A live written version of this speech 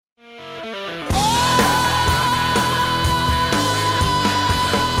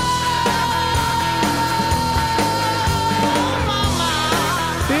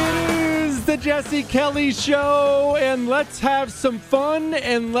Jesse Kelly Show, and let's have some fun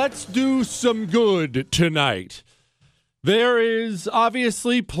and let's do some good tonight. There is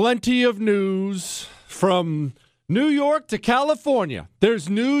obviously plenty of news from New York to California. There's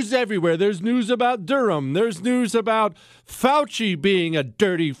news everywhere. There's news about Durham. There's news about Fauci being a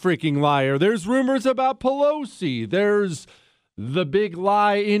dirty freaking liar. There's rumors about Pelosi. There's the big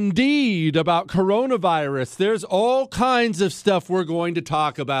lie indeed about coronavirus. There's all kinds of stuff we're going to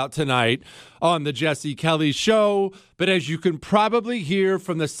talk about tonight on the Jesse Kelly Show. But as you can probably hear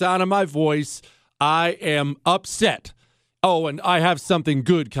from the sound of my voice, I am upset. Oh, and I have something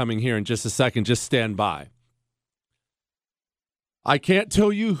good coming here in just a second. Just stand by. I can't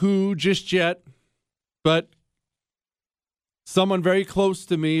tell you who just yet, but someone very close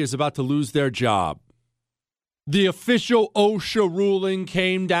to me is about to lose their job. The official OSHA ruling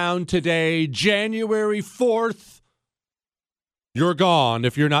came down today, January 4th. You're gone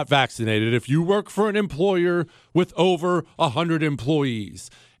if you're not vaccinated, if you work for an employer with over 100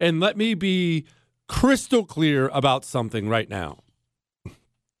 employees. And let me be crystal clear about something right now.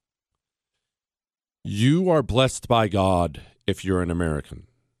 You are blessed by God if you're an American.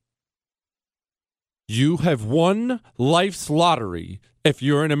 You have won life's lottery if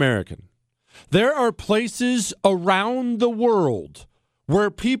you're an American. There are places around the world where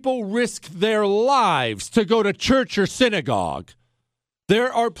people risk their lives to go to church or synagogue.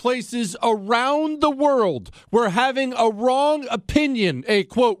 There are places around the world where having a wrong opinion, a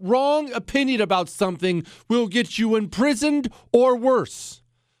quote, wrong opinion about something will get you imprisoned or worse.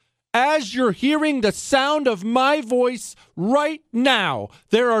 As you're hearing the sound of my voice right now,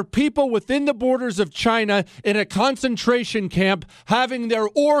 there are people within the borders of China in a concentration camp having their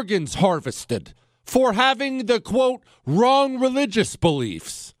organs harvested for having the, quote, wrong religious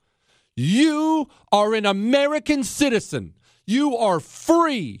beliefs. You are an American citizen. You are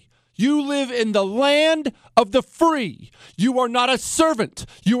free. You live in the land of the free. You are not a servant.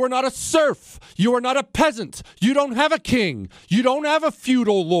 You are not a serf. You are not a peasant. You don't have a king. You don't have a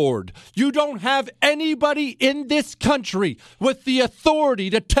feudal lord. You don't have anybody in this country with the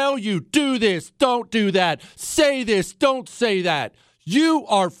authority to tell you, do this, don't do that, say this, don't say that. You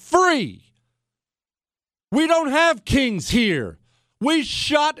are free. We don't have kings here. We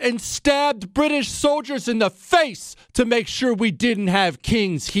shot and stabbed British soldiers in the face to make sure we didn't have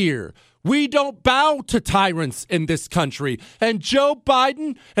kings here. We don't bow to tyrants in this country. And Joe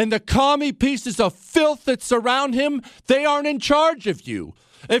Biden and the commie pieces of filth that surround him, they aren't in charge of you.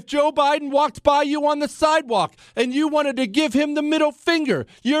 If Joe Biden walked by you on the sidewalk and you wanted to give him the middle finger,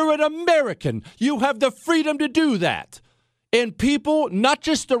 you're an American. You have the freedom to do that. And people, not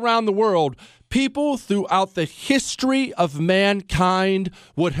just around the world, people throughout the history of mankind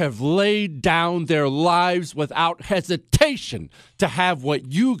would have laid down their lives without hesitation to have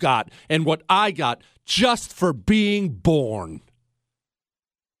what you got and what I got just for being born.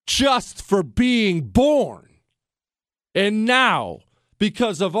 Just for being born. And now,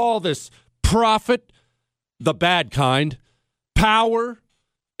 because of all this profit, the bad kind, power,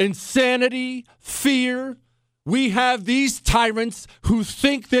 insanity, fear, we have these tyrants who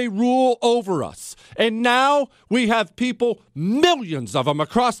think they rule over us. And now we have people, millions of them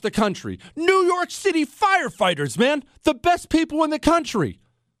across the country. New York City firefighters, man, the best people in the country,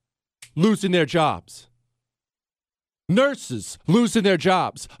 losing their jobs. Nurses losing their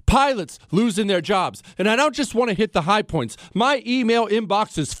jobs. Pilots losing their jobs. And I don't just want to hit the high points. My email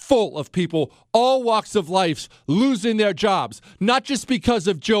inbox is full of people, all walks of life, losing their jobs. Not just because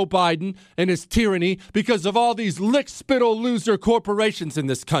of Joe Biden and his tyranny, because of all these lick-spittle loser corporations in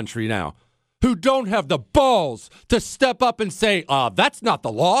this country now who don't have the balls to step up and say, that's not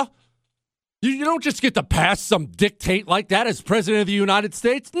the law. You don't just get to pass some dictate like that as president of the United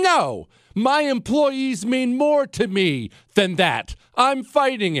States. No. My employees mean more to me than that. I'm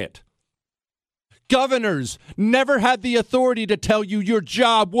fighting it. Governors never had the authority to tell you your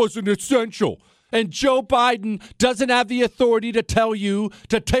job wasn't essential. And Joe Biden doesn't have the authority to tell you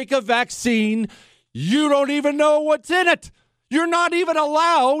to take a vaccine. You don't even know what's in it. You're not even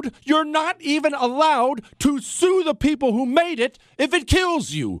allowed to sue the people who made it if it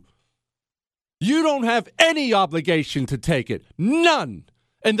kills you. You don't have any obligation to take it. None.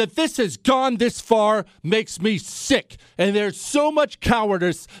 And that this has gone this far makes me sick. And there's so much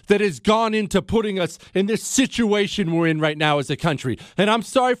cowardice that has gone into putting us in this situation we're in right now as a country. And I'm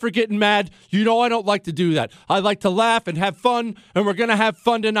sorry for getting mad. You know I don't like to do that. I like to laugh and have fun, and we're going to have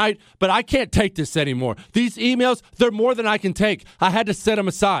fun tonight. But I can't take this anymore. These emails, they're more than I can take. I had to set them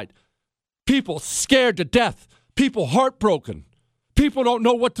aside. People scared to death. People heartbroken. People don't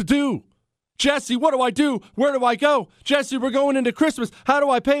know what to do. Jesse, what do I do? Where do I go? Jesse, we're going into Christmas. How do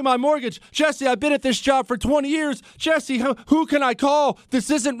I pay my mortgage? Jesse, I've been at this job for 20 years. Jesse, who can I call?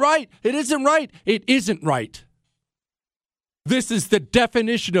 This isn't right. It isn't right. It isn't right. This is the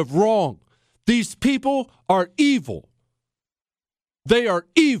definition of wrong. These people are evil. They are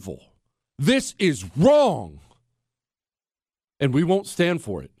evil. This is wrong. And we won't stand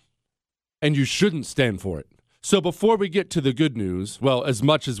for it. And you shouldn't stand for it. So before we get to the good news, well, as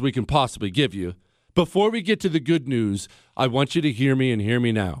much as we can possibly give you, before we get to the good news, I want you to hear me and hear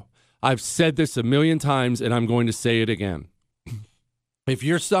me now. I've said this a million times, and I'm going to say it again. If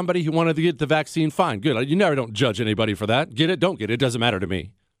you're somebody who wanted to get the vaccine, fine, good. You never don't judge anybody for that. Get it, don't get it. It doesn't matter to me.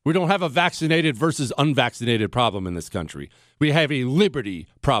 We don't have a vaccinated versus unvaccinated problem in this country. We have a liberty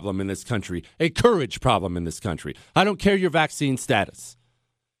problem in this country, a courage problem in this country. I don't care your vaccine status.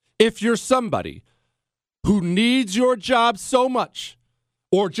 If you're somebody who needs your job so much,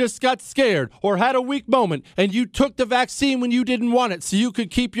 or just got scared, or had a weak moment, and you took the vaccine when you didn't want it so you could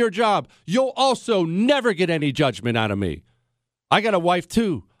keep your job, you'll also never get any judgment out of me. I got a wife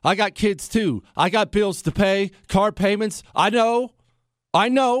too. I got kids too. I got bills to pay, car payments. I know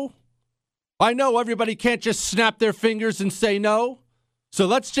everybody can't just snap their fingers and say no. So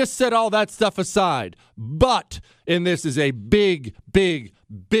let's just set all that stuff aside. But, and this is a big, big,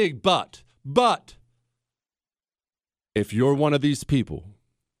 big but, if you're one of these people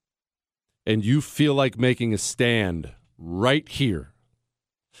and you feel like making a stand right here,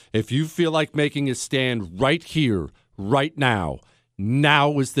 if you feel like making a stand right here, right now,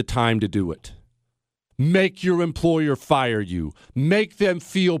 now is the time to do it. Make your employer fire you. Make them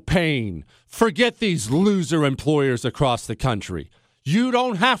feel pain. Forget these loser employers across the country. You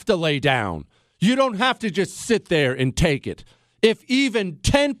don't have to lay down. You don't have to just sit there and take it. If even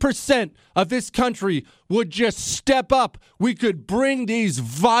 10% of this country would just step up, we could bring these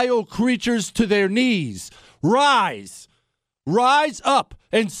vile creatures to their knees. Rise up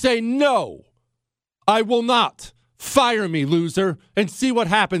and say, no, I will not. Fire me, loser, and see what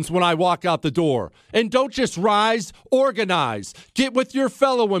happens when I walk out the door. And don't just rise, organize. Get with your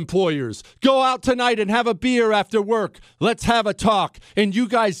fellow employers. Go out tonight and have a beer after work. Let's have a talk, and you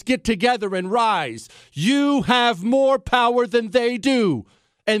guys get together and rise. You have more power than they do,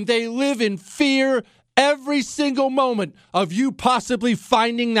 and they live in fear every single moment of you possibly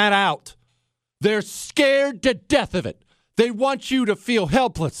finding that out. They're scared to death of it. They want you to feel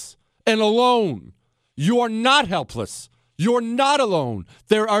helpless and alone. You're not helpless. You're not alone.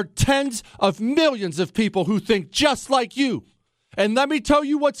 There are tens of millions of people who think just like you. And let me tell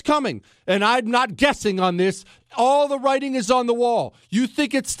you what's coming. And I'm not guessing on this. All the writing is on the wall. You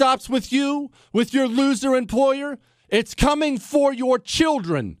think it stops with you, with your loser employer? It's coming for your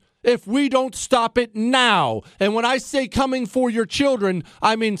children if we don't stop it now. And when I say coming for your children,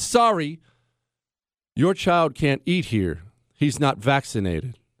 I mean, sorry, your child can't eat here. He's not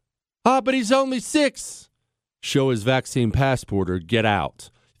vaccinated. But he's only 6. Show his vaccine passport or get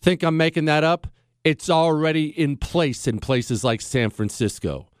out. Think I'm making that up? It's already in place in places like San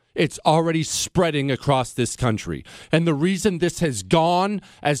Francisco. It's already spreading across this country. And the reason this has gone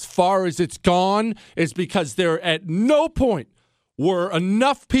as far as it's gone is because there at no point were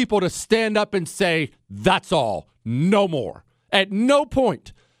enough people to stand up and say, that's all, no more. At no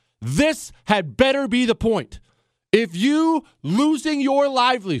point. This had better be the point. If you losing your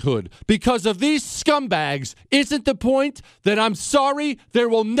livelihood because of these scumbags isn't the point, then I'm sorry, there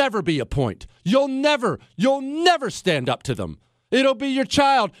will never be a point. You'll never stand up to them. It'll be your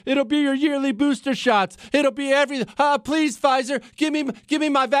child. It'll be your yearly booster shots. It'll be everything. Please, Pfizer, give me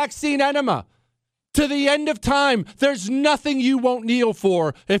my vaccine enema. To the end of time, there's nothing you won't kneel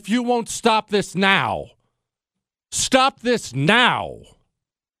for if you won't stop this now. Stop this now.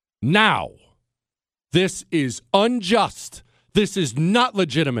 Now. This is unjust. This is not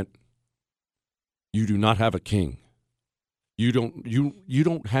legitimate. You do not have a king. You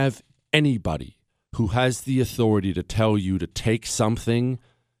don't have anybody who has the authority to tell you to take something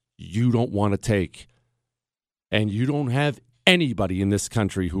you don't want to take. And you don't have anybody in this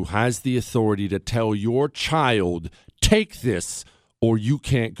country who has the authority to tell your child, take this or you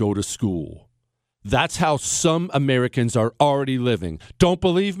can't go to school. That's how some Americans are already living. Don't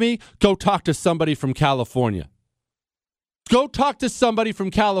believe me? Go talk to somebody from California. Go talk to somebody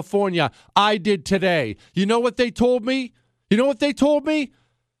from California. I did today. You know what they told me?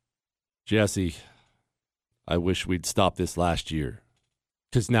 Jesse, I wish we'd stopped this last year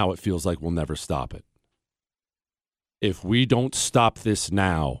because now it feels like we'll never stop it. If we don't stop this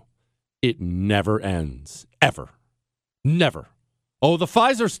now, it never ends. Ever. Never. Oh, the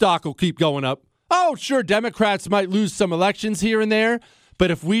Pfizer stock will keep going up. Oh, sure, Democrats might lose some elections here and there,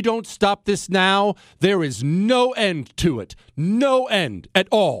 But if we don't stop this now, there is no end to it. No end at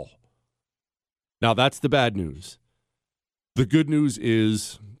all. Now, that's the bad news. The good news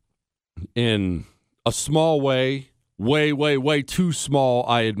is, in a small way, way too small,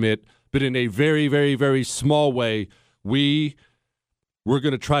 I admit, but in a very, very, very small way, we're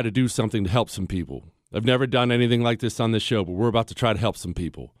going to try to do something to help some people. I've never done anything like this on this show, but we're about to try to help some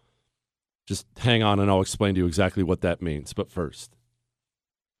people. Just hang on and I'll explain to you exactly what that means. But first,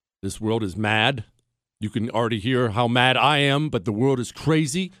 this world is mad. You can already hear how mad I am, but the world is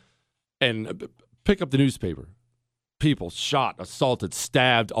crazy. And pick up the newspaper. People shot, assaulted,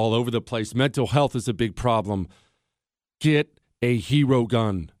 stabbed all over the place. Mental health is a big problem. Get a hero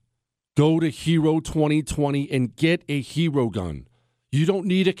gun. Go to Hero 2020 and get a hero gun. You don't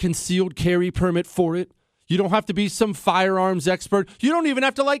need a concealed carry permit for it. You don't have to be some firearms expert. You don't even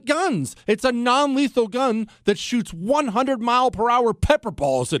have to like guns. It's a non-lethal gun that shoots 100-mile-per-hour pepper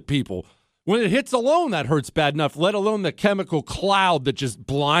balls at people. When it hits alone, that hurts bad enough, let alone the chemical cloud that just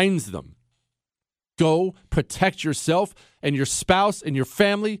blinds them. Go protect yourself and your spouse and your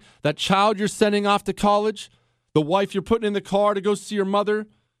family, that child you're sending off to college, the wife you're putting in the car to go see your mother.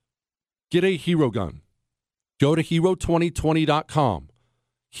 Get a hero gun. Go to hero2020.com.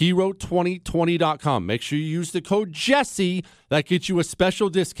 Hero2020.com. Make sure you use the code Jesse. That gets you a special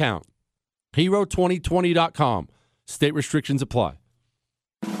discount. Hero2020.com. State restrictions apply.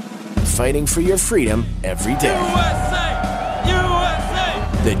 Fighting for your freedom every day. USA!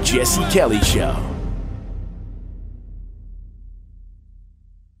 USA! The Jesse Kelly Show.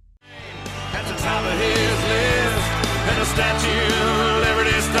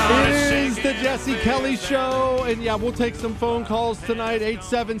 It is the Jesse Kelly Show, and yeah, we'll take some phone calls tonight,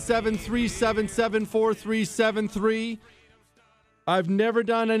 877-377-4373. I've never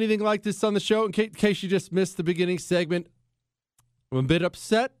done anything like this on the show. In case you just missed the beginning segment, I'm a bit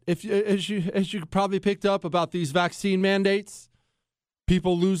upset, as you probably picked up, about these vaccine mandates,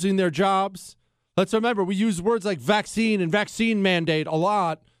 people losing their jobs. Let's remember, we use words like vaccine and vaccine mandate a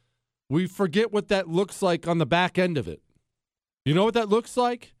lot. We forget what that looks like on the back end of it. You know what that looks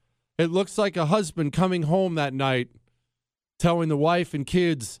like? It looks like a husband coming home that night telling the wife and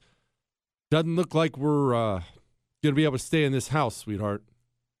kids, doesn't look like we're going to be able to stay in this house, sweetheart.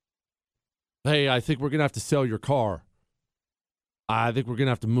 Hey, I think we're going to have to sell your car. I think we're going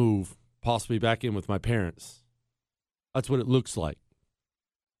to have to move, possibly back in with my parents. That's what it looks like.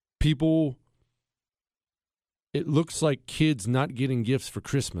 People, it looks like kids not getting gifts for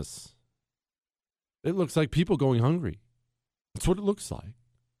Christmas. It looks like people going hungry. That's what it looks like.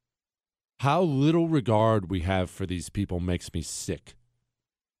 How little regard we have for these people makes me sick.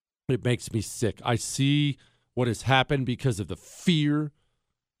 It makes me sick. I see what has happened because of the fear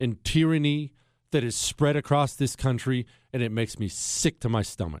and tyranny that is spread across this country, and it makes me sick to my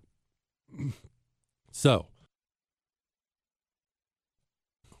stomach. So,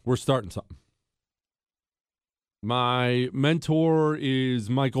 we're starting something. My mentor is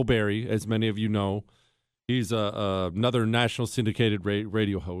Michael Berry, as many of you know. He's another national syndicated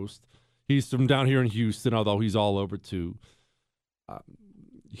radio host. He's from down here in Houston, although he's all over too.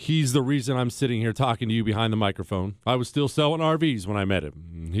 He's the reason I'm sitting here talking to you behind the microphone. I was still selling RVs when I met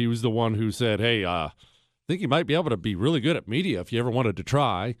him. He was the one who said, hey, I think you might be able to be really good at media if you ever wanted to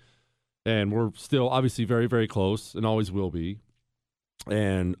try. And we're still obviously very, very close and always will be.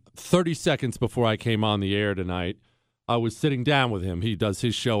 And 30 seconds before I came on the air tonight, I was sitting down with him. He does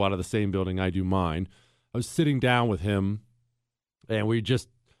his show out of the same building I do mine. I was sitting down with him, and we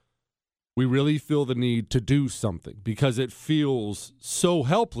really feel the need to do something because it feels so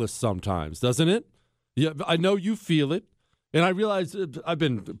helpless sometimes, doesn't it? Yeah, I know you feel it, and I realize I've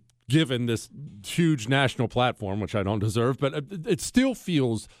been given this huge national platform, which I don't deserve, but it still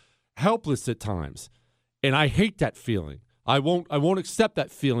feels helpless at times, and I hate that feeling. I won't accept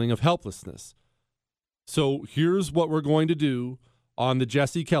that feeling of helplessness. So here's what we're going to do on the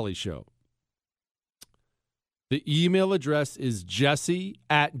Jesse Kelly Show. The email address is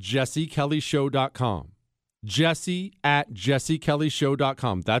jesse@jessekellyshow.com.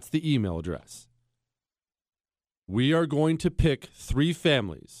 Jesse@jessekellyshow.com. That's the email address. We are going to pick 3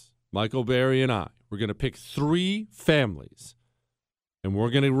 families, Michael Berry and I. We're going to pick 3 families, and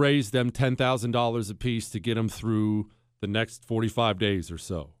we're going to raise them $10,000 apiece to get them through the next 45 days or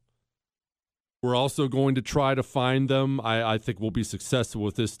so. We're also going to try to find them. I think we'll be successful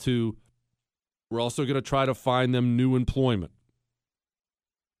with this too. We're also going to try to find them new employment.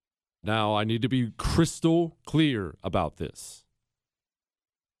 Now, I need to be crystal clear about this.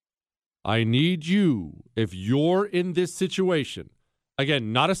 I need you, if you're in this situation,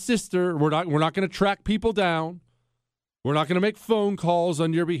 again, not a sister, we're not going to track people down. We're not going to make phone calls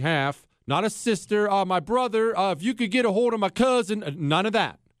on your behalf. Not a sister, my brother, if you could get a hold of my cousin, none of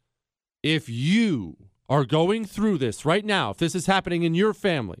that. If you are going through this right now, if this is happening in your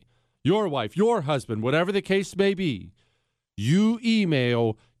family, your wife, your husband, whatever the case may be, you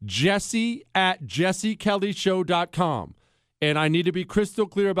email jesse@jessekellyshow.com. And I need to be crystal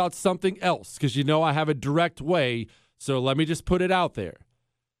clear about something else because you know I have a direct way, so let me just put it out there.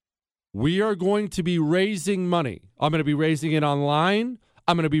 We are going to be raising money. I'm going to be raising it online.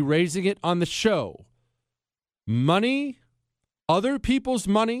 I'm going to be raising it on the show. Money, other people's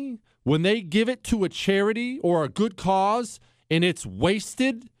money, when they give it to a charity or a good cause and it's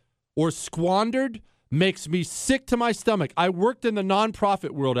wasted or squandered, makes me sick to my stomach. I worked in the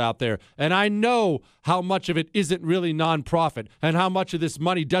nonprofit world out there, and I know how much of it isn't really nonprofit and how much of this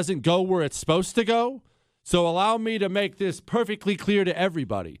money doesn't go where it's supposed to go. So allow me to make this perfectly clear to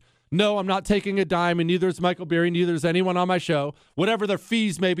everybody. No, I'm not taking a dime, and neither is Michael Berry, neither is anyone on my show. Whatever their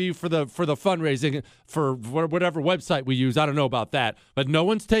fees may be for the fundraising, for whatever website we use, I don't know about that. But no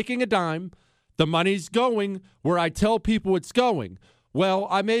one's taking a dime. The money's going where I tell people it's going. Well,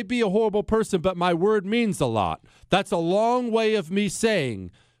 I may be a horrible person, but my word means a lot. That's a long way of me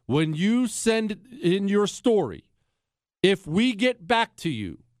saying, when you send in your story, if we get back to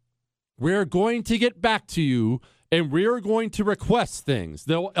you, we're going to get back to you, and we're going to request things.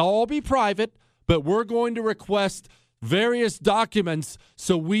 They'll all be private, but we're going to request various documents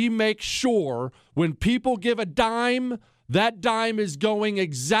so we make sure when people give a dime, that dime is going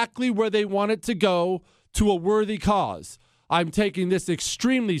exactly where they want it to go, to a worthy cause. I'm taking this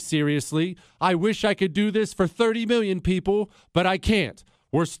extremely seriously. I wish I could do this for 30 million people, but I can't.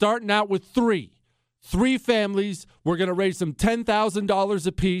 We're starting out with three families. We're going to raise them $10,000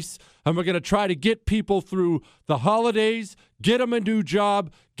 apiece, and we're going to try to get people through the holidays, get them a new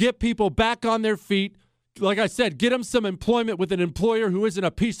job, get people back on their feet. Like I said, get them some employment with an employer who isn't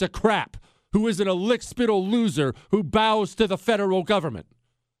a piece of crap, who isn't a lick-spittle loser who bows to the federal government.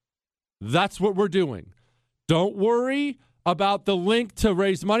 That's what we're doing. Don't worry about the link to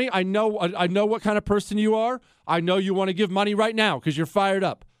raise money. I know what kind of person you are. I know you want to give money right now because you're fired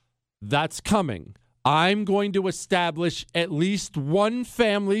up. That's coming. I'm going to establish at least one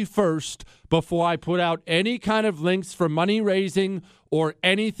family first before I put out any kind of links for money raising or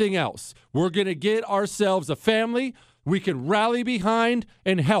anything else. We're going to get ourselves a family we can rally behind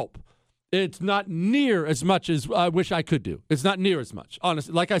and help. It's not near as much as I wish I could do. It's not near as much.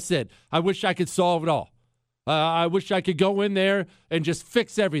 Honestly, like I said, I wish I could solve it all. I wish I could go in there and just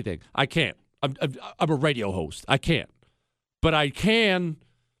fix everything. I can't. I'm a radio host. I can't. But I can,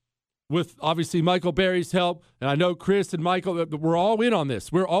 with obviously Michael Berry's help, and I know Chris and Michael, we're all in on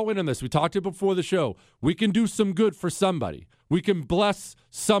this. We're all in on this. We talked it before the show. We can do some good for somebody. We can bless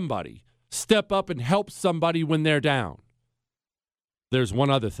somebody. Step up and help somebody when they're down. There's one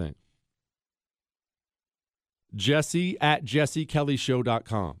other thing.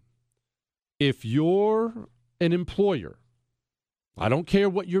 Jesse@jessekellyshow.com. If you're an employer, I don't care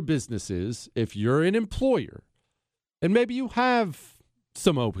what your business is, if you're an employer, and maybe you have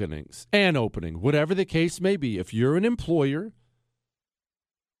some openings, an opening, whatever the case may be, if you're an employer,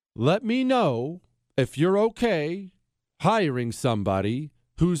 let me know if you're okay hiring somebody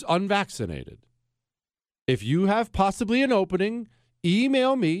who's unvaccinated. If you have possibly an opening,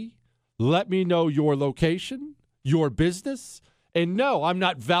 email me, let me know your location, your business. And no, I'm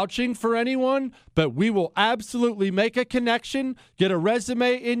not vouching for anyone, but we will absolutely make a connection, get a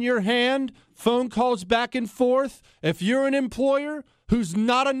resume in your hand, phone calls back and forth. If you're an employer who's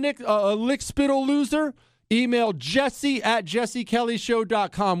not a lick-spittle loser, email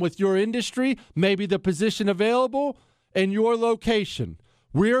jesse@jessekellyshow.com with your industry, maybe the position available, and your location.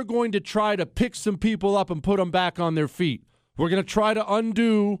 We're going to try to pick some people up and put them back on their feet. We're going to try to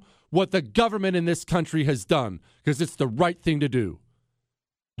undo what the government in this country has done, because it's the right thing to do.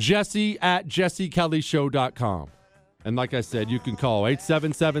 Jesse@jessekellyshow.com. And like I said, you can call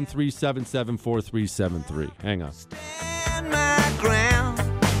 877-377-4373. Hang on. Stand my ground,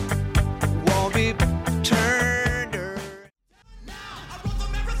 won't be turned around.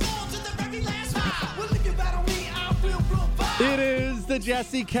 It is the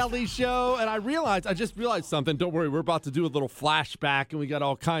Jesse Kelly Show, and I just realized something. Don't worry, we're about to do a little flashback, and we got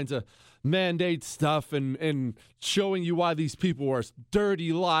all kinds of mandate stuff and showing you why these people are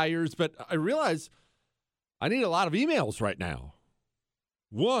dirty liars. But I realize I need a lot of emails right now.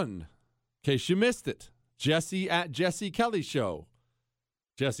 One, in case you missed it, Jesse@jessekellyshow.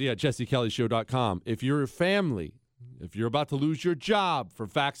 Jesse@jessekellyshow.com. If you're a family, if you're about to lose your job for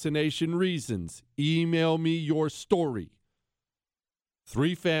vaccination reasons, email me your story.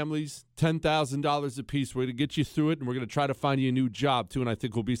 3 families, $10,000 apiece. We're going to get you through it, and we're going to try to find you a new job, too, and I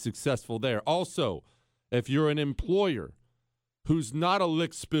think we'll be successful there. Also, if you're an employer who's not a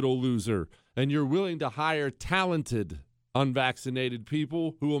lick-spittle loser and you're willing to hire talented, unvaccinated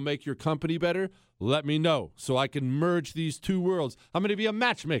people who will make your company better, let me know so I can merge these two worlds. I'm going to be a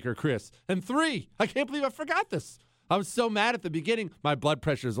matchmaker, Chris. And 3, I can't believe I forgot this. I was so mad at the beginning. My blood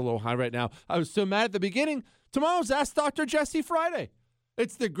pressure is a little high right now. I was so mad at the beginning. Tomorrow's Ask Dr. Jesse Friday.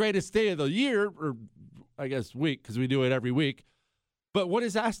 It's the greatest day of the year, or I guess week, because we do it every week. But what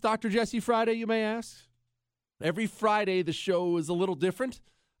is Ask Dr. Jesse Friday, you may ask? Every Friday, the show is a little different.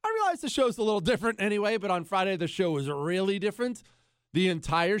 I realize the show's a little different anyway, but on Friday, the show is really different. The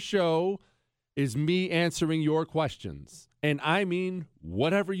entire show is me answering your questions. And I mean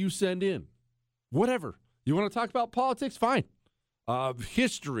whatever you send in. Whatever. You want to talk about politics? Fine.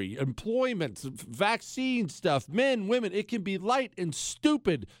 History, employment, vaccine stuff, men, women. It can be light and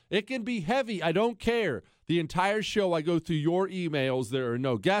stupid. It can be heavy. I don't care. The entire show, I go through your emails. There are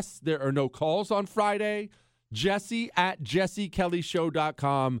no guests. There are no calls on Friday.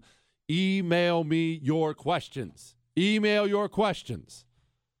 Jesse@jessekellyshow.com. Email me your questions. Email your questions.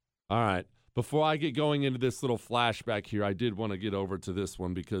 All right. Before I get going into this little flashback here, I did want to get over to this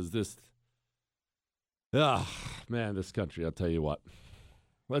one because this, man, this country, I'll tell you what.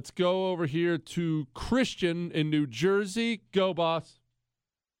 Let's go over here to Christian in New Jersey. Go, boss.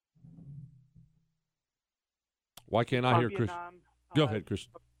 Why can't I hear Christian? Go ahead,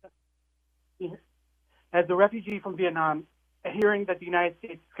 Christian. As a refugee from Vietnam, hearing that the United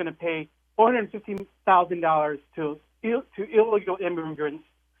States is going to pay $415,000 to illegal immigrants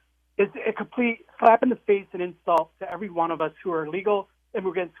is a complete slap in the face and insult to every one of us who are legal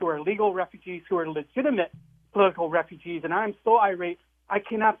immigrants, who are legal refugees, who are legitimate political refugees. And I'm so irate. I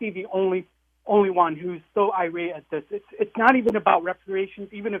cannot be the only one who's so irate at this. It's not even about reparations,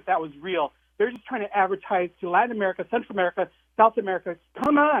 even if that was real. They're just trying to advertise to Latin America, Central America, South America,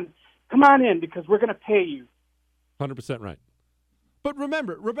 come on in, because we're going to pay you. 100% right. But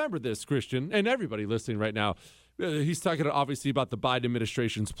remember this, Christian, and everybody listening right now. He's talking obviously about the Biden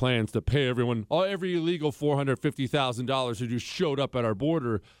administration's plans to pay every illegal $450,000 who just showed up at our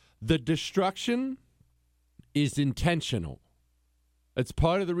border. The destruction is intentional. It's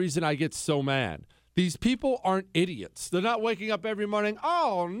part of the reason I get so mad. These people aren't idiots. They're not waking up every morning,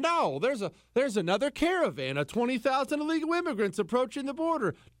 oh, no, there's another caravan of 20,000 illegal immigrants approaching the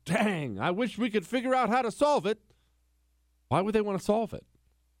border. Dang, I wish we could figure out how to solve it. Why would they want to solve it?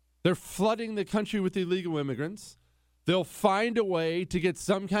 They're flooding the country with illegal immigrants. They'll find a way to get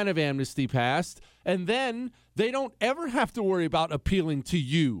some kind of amnesty passed, and then they don't ever have to worry about appealing to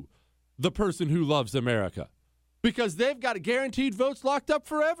you, the person who loves America, because they've got guaranteed votes locked up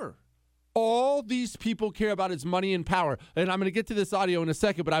forever. All these people care about is money and power. And I'm going to get to this audio in a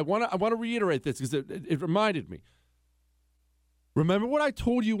second, but I want to reiterate this because it reminded me. Remember what I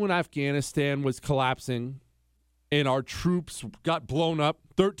told you when Afghanistan was collapsing and our troops got blown up?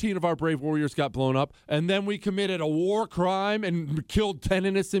 13 of our brave warriors got blown up, and then we committed a war crime and killed 10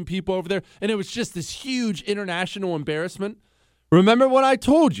 innocent people over there, and it was just this huge international embarrassment. Remember what I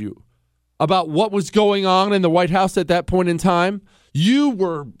told you about what was going on in the White House at that point in time? You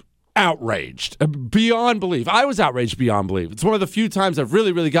were outraged beyond belief. I was outraged beyond belief. It's one of the few times I've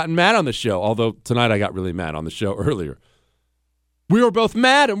really, really gotten mad on the show, although tonight I got really mad on the show earlier. We were both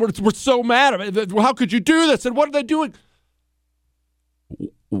mad, and we're so mad. How could you do this? And what are they doing?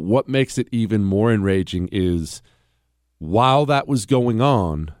 What makes it even more enraging is while that was going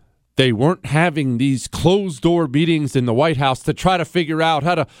on, they weren't having these closed-door meetings in the White House to try to figure out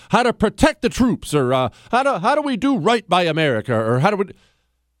how to protect the troops, or how do we do right by America, or how do we...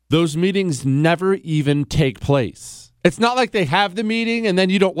 Those meetings never even take place. It's not like they have the meeting and then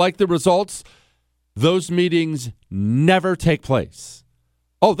you don't like the results. Those meetings never take place.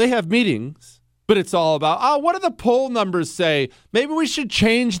 Oh, they have meetings, but it's all about, what do the poll numbers say? Maybe we should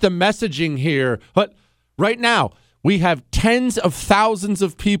change the messaging here. But right now, we have tens of thousands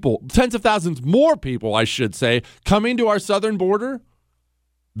more people, I should say, coming to our southern border.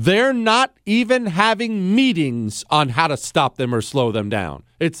 They're not even having meetings on how to stop them or slow them down.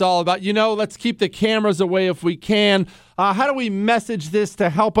 It's all about, let's keep the cameras away if we can. How do we message this to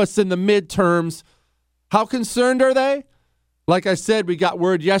help us in the midterms? How concerned are they? Like I said, we got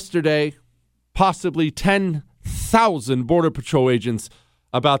word yesterday, possibly 10,000 Border Patrol agents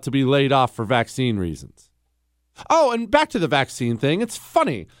about to be laid off for vaccine reasons. Oh, and back to the vaccine thing. It's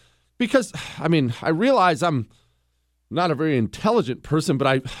funny because, I realize I'm not a very intelligent person,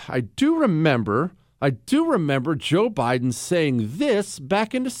 but I do remember Joe Biden saying this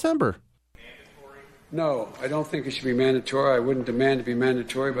back in December. No, I don't think it should be mandatory. I wouldn't demand to be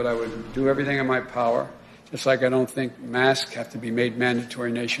mandatory, but I would do everything in my power, just like I don't think masks have to be made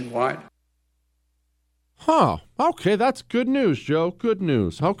mandatory nationwide. Huh. Okay, that's good news, Joe. Good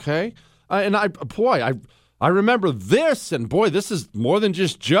news. Okay. I remember this, and boy, this is more than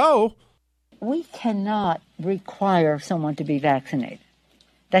just Joe. We cannot require someone to be vaccinated.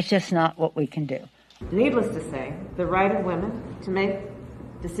 That's just not what we can do. Needless to say, the right of women to make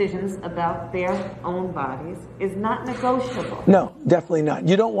decisions about their own bodies is not negotiable. No, definitely not.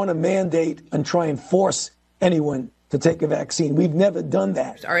 You don't want to mandate and try and force anyone to take a vaccine. We've never done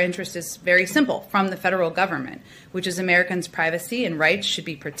that. Our interest is very simple from the federal government, which is Americans' privacy and rights should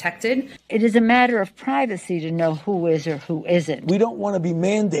be protected. It is a matter of privacy to know who is or who isn't. We don't want to be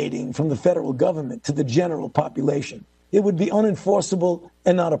mandating from the federal government to the general population. It would be unenforceable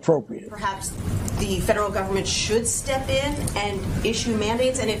and not appropriate. Perhaps the federal government should step in and issue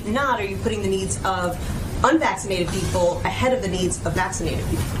mandates, and if not, are you putting the needs of unvaccinated people ahead of the needs of vaccinated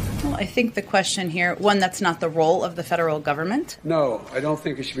people? Well, I think the question here, one, that's not the role of the federal government. No, I don't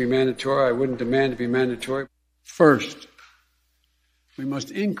think it should be mandatory. I wouldn't demand to be mandatory. First, we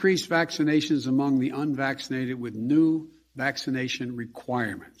must increase vaccinations among the unvaccinated with new vaccination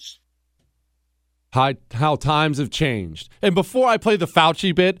requirements. How times have changed. And before I play the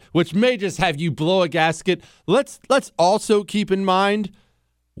Fauci bit, which may just have you blow a gasket, let's also keep in mind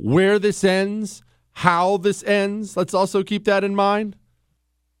where this ends, how this ends. Let's also keep that in mind.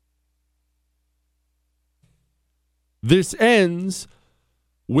 This ends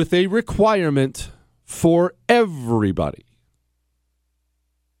with a requirement for everybody.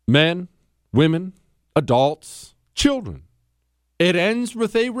 Men, women, adults, children. It ends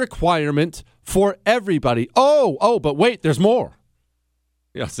with a requirement for everybody. Oh, but wait, there's more.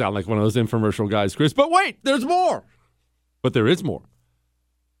 Yeah, I sound like one of those infomercial guys, Chris. But wait, there's more. But there is more.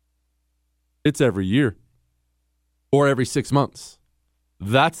 It's every year or every 6 months.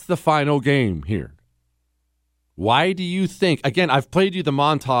 That's the final game here. Why do you think, again, I've played you the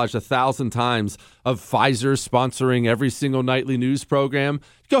montage 1,000 times of Pfizer sponsoring every single nightly news program.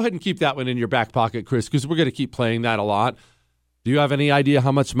 Go ahead and keep that one in your back pocket, Chris, because we're going to keep playing that a lot. Do you have any idea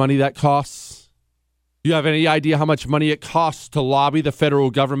how much money that costs? Do you have any idea how much money it costs to lobby the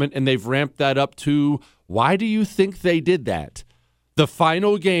federal government, and they've ramped that up to? Why do you think they did that? The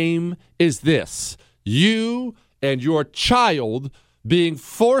final game is this. You and your child being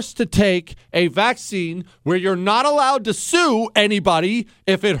forced to take a vaccine where you're not allowed to sue anybody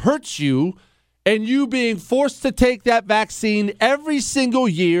if it hurts you, and you being forced to take that vaccine every single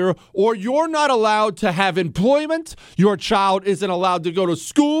year, or you're not allowed to have employment, your child isn't allowed to go to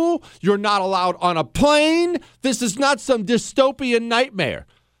school, you're not allowed on a plane. This is not some dystopian nightmare.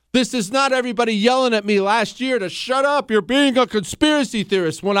 This is not everybody yelling at me last year to shut up, you're being a conspiracy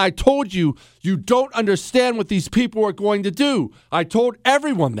theorist, when I told you you don't understand what these people are going to do. I told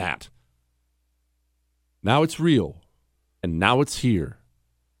everyone that. Now it's real, and now it's here.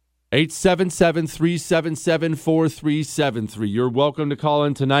 877-377-4373. You're welcome to call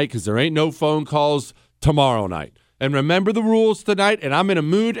in tonight because there ain't no phone calls tomorrow night. And remember the rules tonight, and I'm in a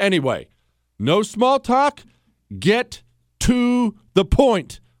mood anyway. No small talk. Get to the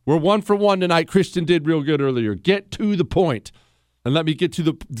point. We're 1 for 1 tonight. Christian did real good earlier. Get to the point. And let me get to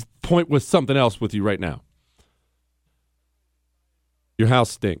the point with something else with you right now. Your house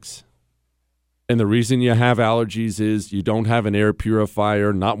stinks. And the reason you have allergies is you don't have an air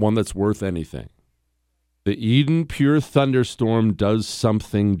purifier, not one that's worth anything. The Eden Pure Thunderstorm does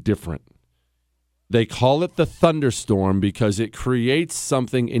something different. They call it the thunderstorm because it creates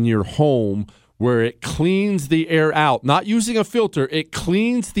something in your home where it cleans the air out. Not using a filter, it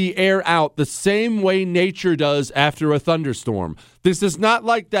cleans the air out the same way nature does after a thunderstorm. This is not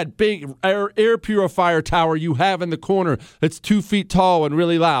like that big air purifier tower you have in the corner that's 2 feet tall and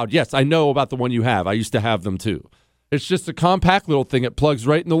really loud. Yes, I know about the one you have. I used to have them too. It's just a compact little thing. It plugs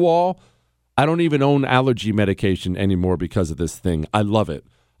right in the wall. I don't even own allergy medication anymore because of this thing. I love it.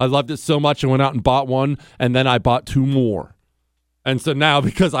 I loved it so much I went out and bought one, and then I bought 2 more. And so now,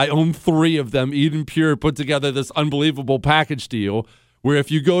 because I own 3 of them, Eden Pure put together this unbelievable package deal where if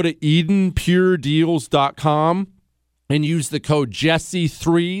you go to EdenPureDeals.com and use the code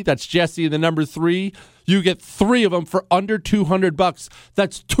Jesse3, that's Jesse and the number 3, you get 3 of them for under $200.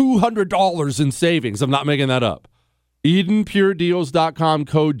 That's $200 in savings. I'm not making that up. EdenPureDeals.com,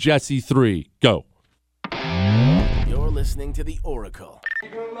 code Jesse3. Go. You're listening to The Oracle.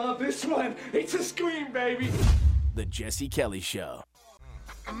 You're gonna love this one. It's a scream, baby. The Jesse Kelly Show.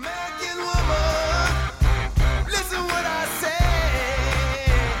 American woman, listen what I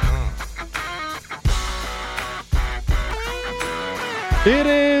say. It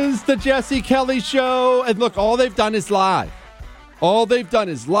is is the Jesse Kelly Show. And look, all they've done is lie. All they've done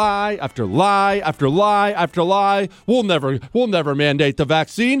is lie after lie after lie after lie. We'll never mandate the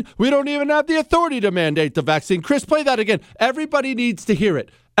vaccine. We don't even have the authority to mandate the vaccine. Chris, play that again. Everybody needs to hear it.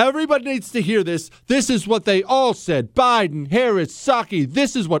 Everybody needs to hear this. This is what they all said. Biden, Harris, Psaki.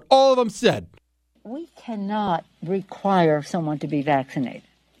 This is what all of them said. We cannot require someone to be vaccinated.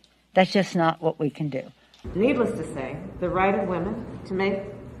 That's just not what we can do. Needless to say, the right of women to make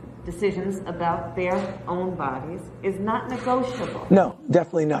decisions about their own bodies is not negotiable. No,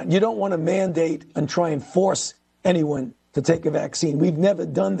 definitely not. You don't want to mandate and try and force anyone to take a vaccine. We've never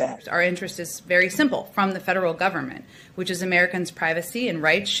done that. Our interest is very simple from the federal government, which is Americans' privacy and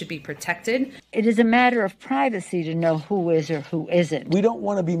rights should be protected. It is a matter of privacy to know who is or who isn't. We don't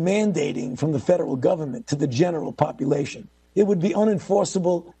want to be mandating from the federal government to the general population. It would be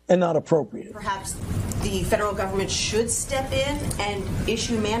unenforceable and not appropriate. Perhaps the federal government should step in and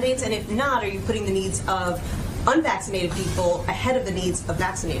issue mandates, and if not, are you putting the needs of unvaccinated people ahead of the needs of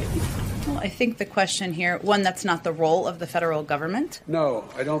vaccinated people? Well, I think the question here, one, that's not the role of the federal government. No,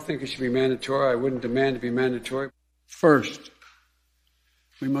 I don't think it should be mandatory. I wouldn't demand to be mandatory. First,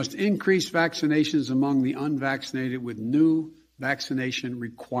 we must increase vaccinations among the unvaccinated with new vaccination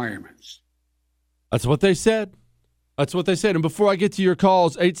requirements. That's what they said. That's what they said. And before I get to your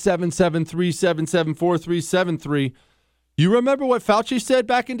calls, 877-377-4373, you remember what Fauci said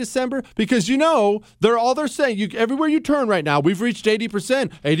back in December? Because, you know, they're saying, everywhere you turn right now, we've reached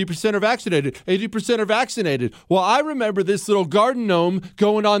 80%. 80% are vaccinated. 80% are vaccinated. Well, I remember this little garden gnome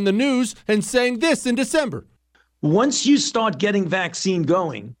going on the news and saying this in December. Once you start getting vaccine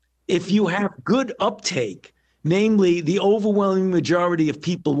going, if you have good uptake, namely the overwhelming majority of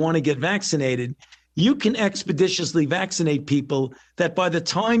people want to get vaccinated, you can expeditiously vaccinate people that by the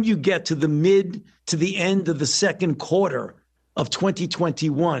time you get to the mid to the end of the second quarter of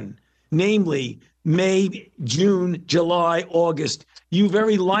 2021, namely May, June, July, August, you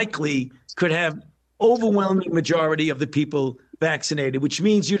very likely could have overwhelming majority of the people vaccinated, which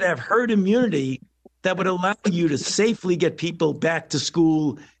means you'd have herd immunity that would allow you to safely get people back to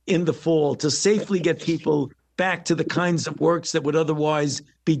school in the fall, to safely get people back to the kinds of works that would otherwise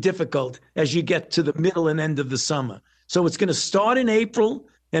be difficult as you get to the middle and end of the summer. So it's going to start in April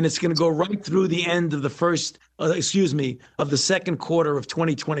and it's going to go right through the end of the second quarter of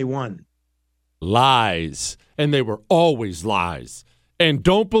 2021. Lies. And they were always lies. And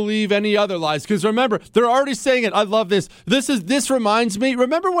don't believe any other lies, because remember, they're already saying it. I love this. This reminds me.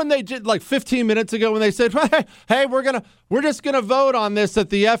 Remember when they did like 15 minutes ago when they said, "Hey, we're just gonna vote on this at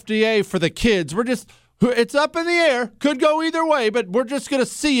the FDA for the kids. It's up in the air. Could go either way, but we're just gonna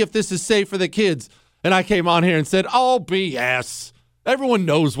see if this is safe for the kids." And I came on here and said, "Oh, BS. Everyone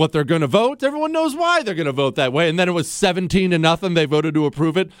knows what they're gonna vote. Everyone knows why they're gonna vote that way." And then it was 17-0. They voted to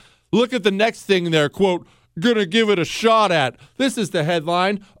approve it. Look at the next thing there. Quote, "Gonna give it a shot at." This is the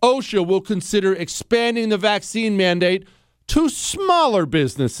headline. OSHA will consider expanding the vaccine mandate to smaller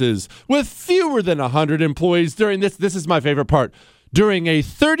businesses with fewer than 100 employees during this is my favorite part, during a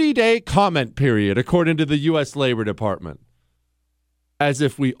 30-day comment period, according to the U.S. Labor Department. As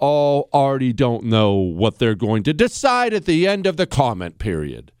if we all already don't know what they're going to decide at the end of the comment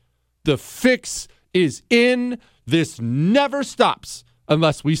period. The fix is in. This never stops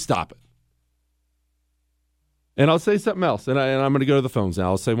unless we stop it. And I'll say something else, and I'm going to go to the phones now.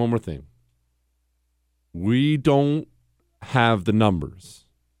 I'll say one more thing. We don't have the numbers.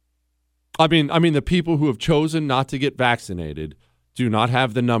 I mean, the people who have chosen not to get vaccinated do not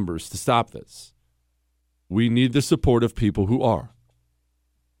have the numbers to stop this. We need the support of people who are.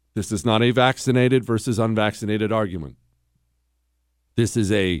 This is not a vaccinated versus unvaccinated argument. This is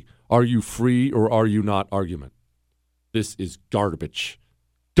a are you free or are you not argument. This is garbage.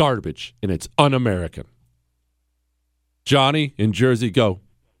 Garbage, and it's un-American. Johnny in Jersey, go.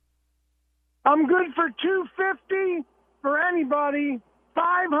 I'm good for $250 for anybody,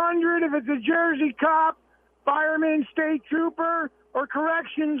 $500 if it's a Jersey cop, fireman, state trooper, or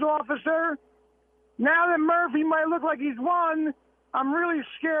corrections officer. Now that Murphy might look like he's won, I'm really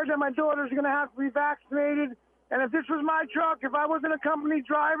scared that my daughter's going to have to be vaccinated. And if this was my truck, if I wasn't a company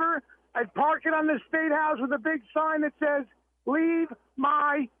driver, I'd park it on the State House with a big sign that says, "Leave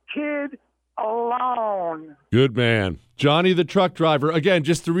my kid alone." Good man. Johnny the truck driver. Again,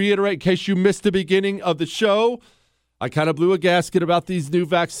 just to reiterate, in case you missed the beginning of the show, I kind of blew a gasket about these new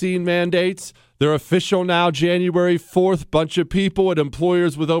vaccine mandates. They're official now, January 4th. Bunch of people at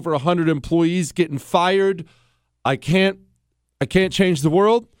employers with over 100 employees getting fired. I can't change the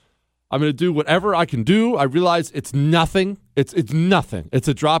world. I'm going to do whatever I can do. I realize it's nothing. It's nothing. It's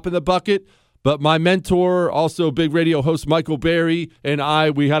a drop in the bucket. But my mentor, also big radio host Michael Berry, and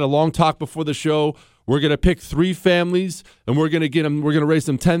we had a long talk before the show. We're going to pick 3 families, and we're going to raise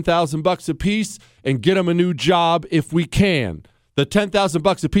them $10,000 a piece and get them a new job if we can. The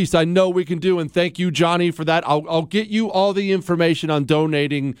 $10,000 a piece I know we can do, and thank you, Johnny, for that. I'll get you all the information on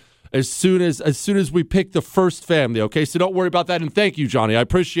donating as soon as we pick the first family, okay? So don't worry about that, and thank you, Johnny. I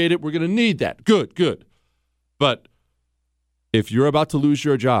appreciate it. We're going to need that. Good. But if you're about to lose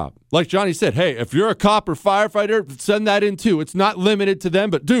your job, like Johnny said, hey, if you're a cop or firefighter, send that in too. It's not limited to them,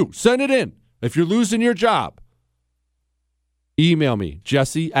 but send it in. If you're losing your job, email me,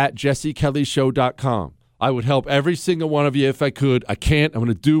 jesse@jessekellyshow.com. I would help every single one of you if I could. I can't. I'm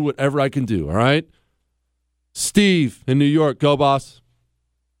going to do whatever I can do, all right? Steve in New York, go, boss.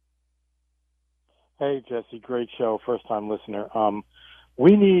 Hey, Jesse, great show, first-time listener.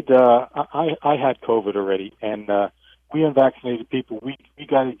 We need, I had COVID already, and we unvaccinated people, we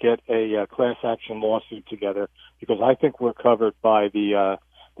got to get a class action lawsuit together because I think we're covered by the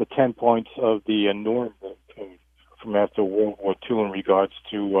 10 points of the Nuremberg Code from after World War II in regards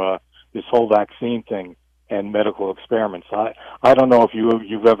to this whole vaccine thing and medical experiments. I don't know if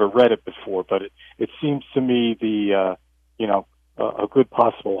you've ever read it before, but it seems to me a good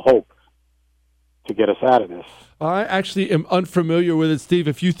possible hope to get us out of this. I actually am unfamiliar with it, Steve.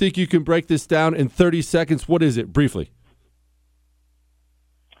 If you think you can break this down in 30 seconds, what is it, briefly?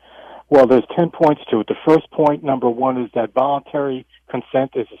 Well, there's 10 points to it. The first point, number 1, is that voluntary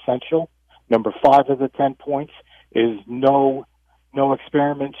consent is essential. Number 5 of the 10 points is no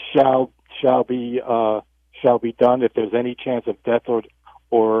experiment shall be done if there's any chance of death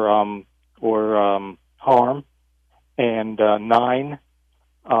or harm. And 9,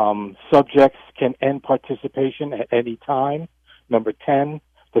 subjects can end participation at any time. Number 10,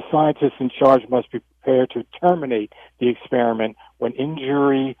 the scientists in charge must be prepared to terminate the experiment when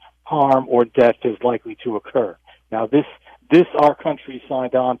injury, harm, or death is likely to occur. Now, this our country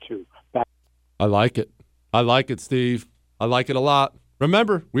signed on to. I like it, Steve. I like it a lot.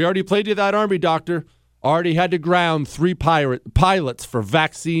 Remember, we already played you that Army doctor. Already had to ground 3 pilots for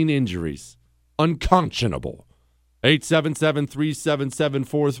vaccine injuries. Unconscionable.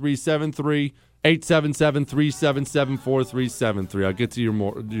 877-377-4373. 877-377-4373. I'll get to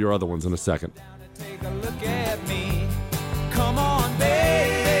your other ones in a second. Take a look at me. Come on, baby.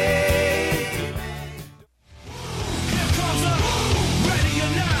 Here comes the ready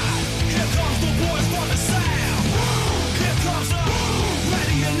or not. Here comes the boys from the South. Here comes the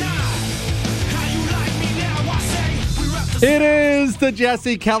ready or not. How you like me now? I say we rep the It is the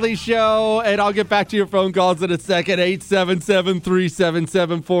Jesse Kelly Show, and I'll get back to your phone calls in a second.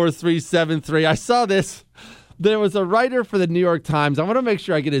 877-377-4373. I saw this. There was a writer for the New York Times. I want to make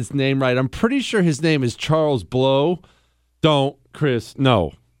sure I get his name right. I'm pretty sure his name is Charles Blow. Don't, Chris.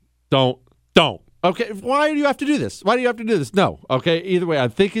 No. Don't. Okay, why do you have to do this? No. Okay, either way, I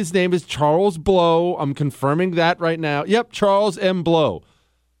think his name is Charles Blow. I'm confirming that right now. Yep, Charles M. Blow.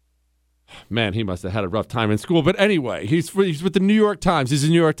 Man, he must have had a rough time in school. But anyway, he's with the New York Times. He's a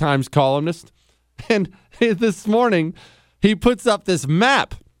New York Times columnist. And this morning, he puts up this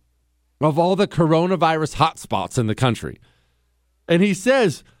map of all the coronavirus hotspots in the country. And he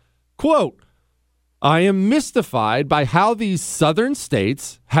says, quote, I am mystified by how these southern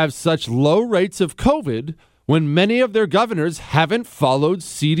states have such low rates of COVID when many of their governors haven't followed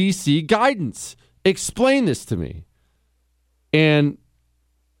CDC guidance. Explain this to me. And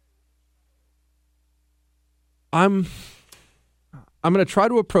I'm going to try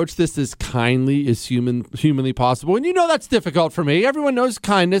to approach this as kindly as humanly possible. And you know that's difficult for me. Everyone knows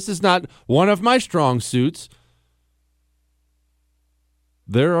kindness is not one of my strong suits.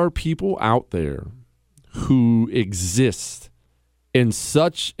 There are people out there who exist in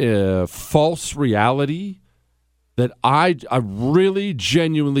such a false reality that I really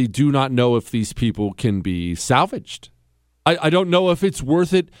genuinely do not know if these people can be salvaged. I don't know if it's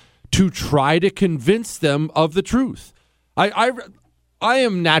worth it to try to convince them of the truth. I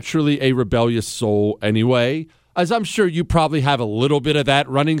am naturally a rebellious soul anyway, as I'm sure you probably have a little bit of that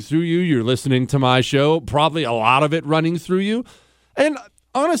running through you. You're listening to my show, probably a lot of it running through you. And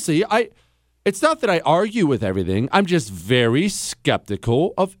honestly, it's not that I argue with everything. I'm just very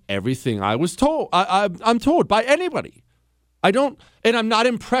skeptical of everything I was told. I'm told by anybody. And I'm not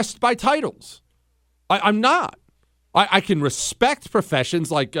impressed by titles. I'm not. I can respect professions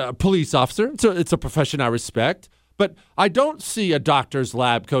like a police officer. It's a profession I respect. But I don't see a doctor's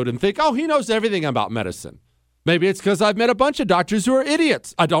lab coat and think, oh, he knows everything about medicine. Maybe it's because I've met a bunch of doctors who are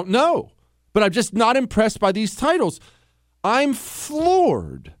idiots. I don't know. But I'm just not impressed by these titles. I'm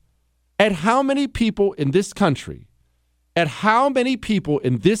floored at how many people in this country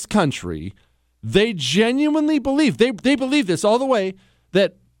They genuinely believe, they believe this all the way,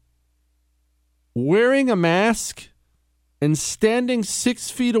 that wearing a mask and standing 6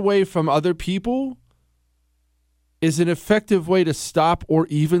 feet away from other people is an effective way to stop or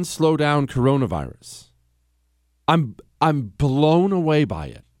even slow down coronavirus. I'm blown away by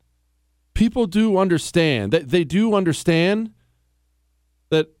it. People do understand, they do understand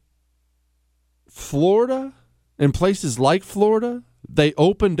that Florida and places like Florida, they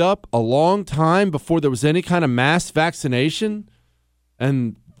opened up a long time before there was any kind of mass vaccination,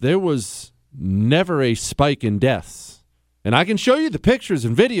 and there was never a spike in deaths. And I can show you the pictures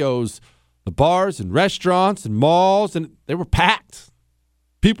and videos, the bars and restaurants and malls, and they were packed.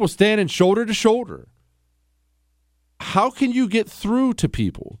 People standing shoulder to shoulder. How can you get through to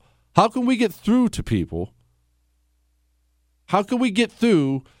people? How can we get through to people? How can we get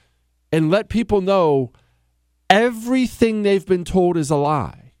through and let people know everything they've been told is a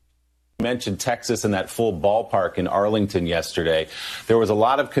lie? You mentioned Texas and that full ballpark in Arlington yesterday. There was a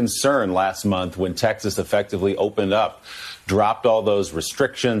lot of concern last month when Texas effectively opened up, dropped all those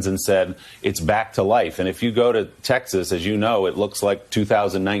restrictions and said it's back to life. And if you go to Texas, as you know, it looks like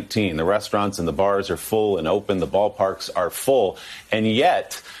 2019. The restaurants and the bars are full and open. The ballparks are full. And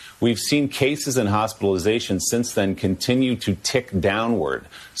yet we've seen cases and hospitalizations since then continue to tick downward.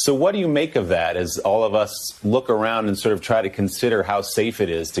 So what do you make of that as all of us look around and sort of try to consider how safe it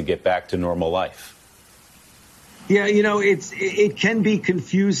is to get back to normal life? Yeah, it can be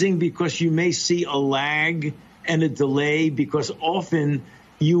confusing because you may see a lag and a delay because often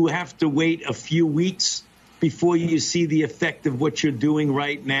you have to wait a few weeks before you see the effect of what you're doing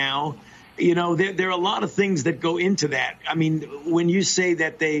right now. There are a lot of things that go into that. I mean, when you say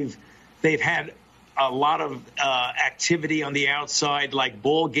that they've had a lot of activity on the outside, like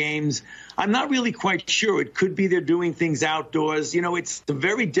ball games, I'm not really quite sure. It could be they're doing things outdoors. It's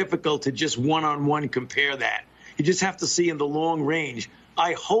very difficult to just one-on-one compare that. You just have to see in the long range.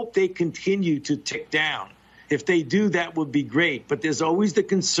 I hope they continue to tick down. If they do, that would be great. But there's always the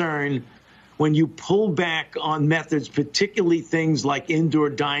concern when you pull back on methods, particularly things like indoor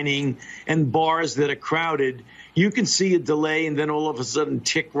dining and bars that are crowded, you can see a delay and then all of a sudden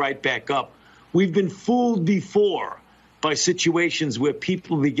tick right back up. We've been fooled before by situations where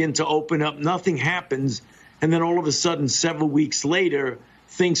people begin to open up, nothing happens, and then all of a sudden, several weeks later,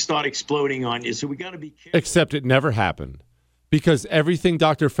 things start exploding on you. So we got to be careful. Except it never happened. Because everything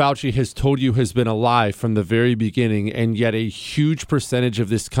Dr. Fauci has told you has been a lie from the very beginning, and yet a huge percentage of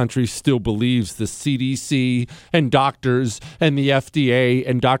this country still believes the CDC and doctors and the FDA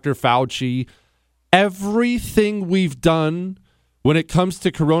and Dr. Fauci. Everything we've done when it comes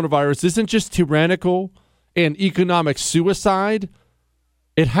to coronavirus isn't just tyrannical and economic suicide.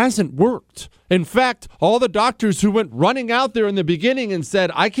 It hasn't worked. In fact, all the doctors who went running out there in the beginning and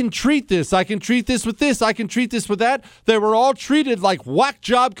said, I can treat this with this, I can treat this with that, they were all treated like whack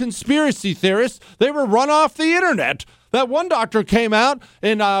job conspiracy theorists. They were run off the internet. That one doctor came out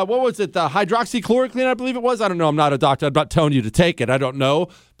and, the hydroxychloroquine, I believe it was. I don't know. I'm not a doctor. I'm not telling you to take it. I don't know.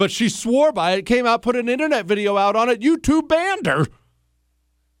 But she swore by it, came out, put an internet video out on it. YouTube banned her.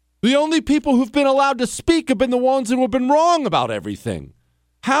 The only people who've been allowed to speak have been the ones who have been wrong about everything.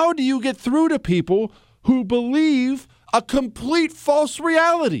 How do you get through to people who believe a complete false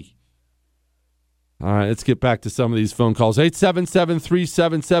reality? All right, let's get back to some of these phone calls.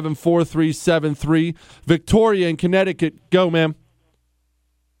 877-377-4373. Victoria in Connecticut. Go, ma'am.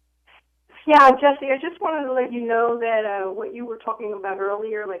 Yeah, Jesse, I just wanted to let you know that what you were talking about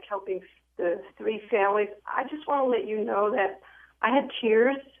earlier, like helping the 3 families, I just want to let you know that I had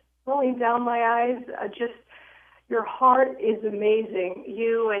tears rolling down my eyes. Your heart is amazing.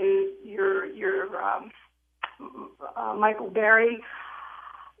 You and your Michael Berry.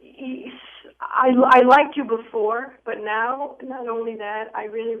 I liked you before, but now, not only that, I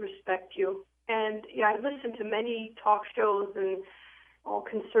really respect you. And I listen to many talk shows and all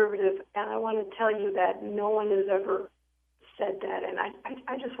conservative, and I want to tell you that no one has ever said that, and I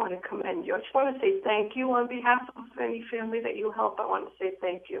just want to commend you. I just want to say thank you on behalf of any family that you help. I want to say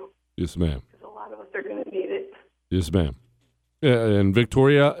thank you. Yes, ma'am. Because a lot of us are going to need it. Yes, ma'am. And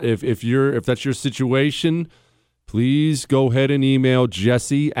Victoria, if that's your situation, please go ahead and email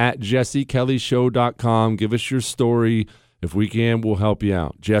Jesse at jessekellyshow.com. Give us your story. If we can, we'll help you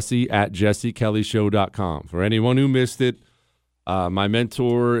out. Jesse at jessekellyshow.com. For anyone who missed it, my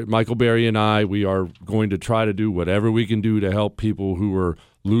mentor, Michael Berry, and I, we are going to try to do whatever we can do to help people who are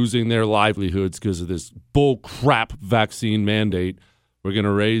losing their livelihoods because of this bull crap vaccine mandate. We're going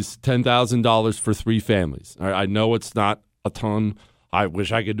to raise $10,000 for 3 families. I know it's not a ton. I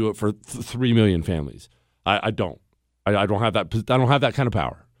wish I could do it for 3 million families. I don't. I don't have that. I don't have that kind of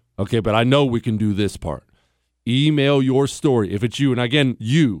power. Okay, but I know we can do this part. Email your story. If it's you, and again,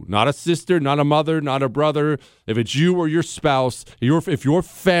 you, not a sister, not a mother, not a brother. If it's you or your spouse, if your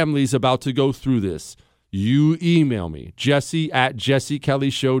family's about to go through this, you email me,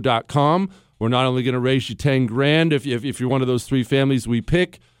 jesse@jessekellyshow.com. We're not only going to raise you $10,000 if you're one of those 3 families we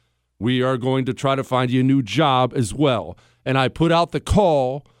pick, we are going to try to find you a new job as well. And I put out the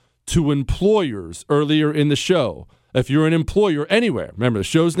call to employers earlier in the show. If you're an employer anywhere, remember the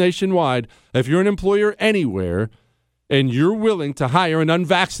show's nationwide, if you're an employer anywhere and you're willing to hire an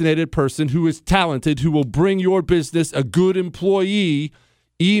unvaccinated person who is talented, who will bring your business a good employee,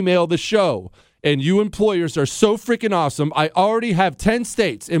 email the show. And you employers are so freaking awesome. I already have 10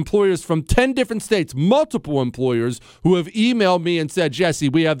 states, employers from 10 different states, multiple employers who have emailed me and said, Jesse,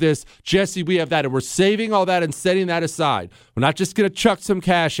 we have this, Jesse, we have that. And we're saving all that and setting that aside. We're not just going to chuck some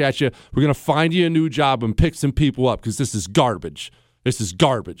cash at you. We're going to find you a new job and pick some people up because this is garbage. This is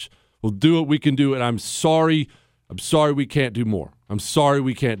garbage. We'll do what we can do. And I'm sorry we can't do more. I'm sorry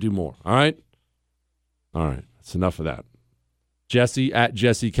we can't do more. All right? All right. That's enough of that.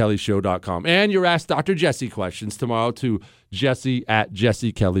 Jesse@jessekellyshow.com. And your Ask Dr. Jesse questions tomorrow to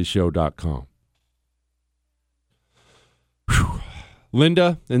Jesse@jessekellyshow.com.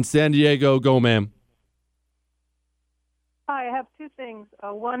 Linda in San Diego, go, ma'am. Hi, I have 2 things.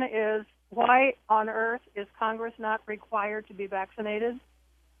 One is, why on earth is Congress not required to be vaccinated?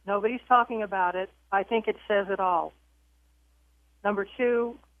 Nobody's talking about it. I think it says it all. Number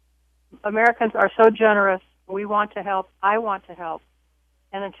 2, Americans are so generous. We want to help. I want to help.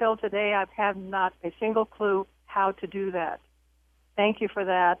 And until today, I've had not a single clue how to do that. Thank you for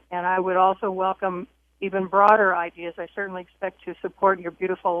that. And I would also welcome even broader ideas. I certainly expect to support your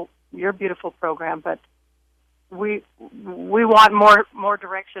beautiful program, but we want more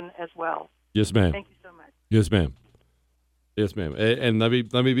direction as well. Yes, ma'am. Thank you so much. Yes, ma'am. Yes, ma'am. And let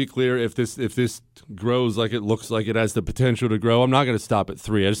me be clear. If this grows like it looks like it has the potential to grow, I'm not going to stop at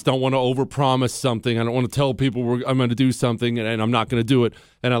 3. I just don't want to overpromise something. I don't want to tell people I'm going to do something and I'm not going to do it.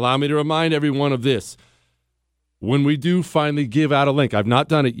 And allow me to remind everyone of this. When we do finally give out a link, I've not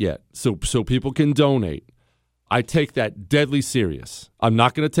done it yet, so people can donate. I take that deadly serious. I'm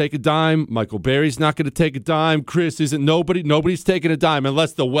not going to take a dime. Michael Berry's not going to take a dime. Chris isn't. Nobody's taking a dime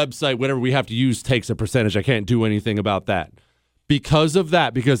unless the website, whatever we have to use, takes a percentage. I can't do anything about that. Because of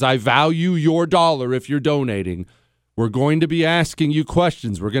that, because I value your dollar if you're donating, we're going to be asking you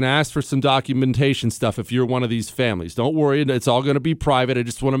questions. We're going to ask for some documentation stuff if you're one of these families. Don't worry, it's all going to be private. I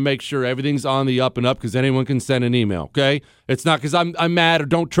just want to make sure everything's on the up and up because anyone can send an email, okay? It's not because I'm mad or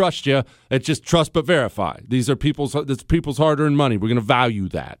don't trust you. It's just trust but verify. These are people's hard-earned money. We're going to value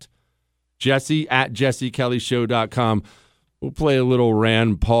that. Jesse@jessekellyshow.com. We'll play a little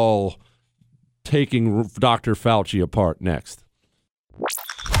Rand Paul taking Dr. Fauci apart next.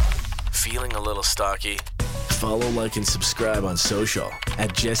 Feeling a little stocky? Follow, like, and subscribe on social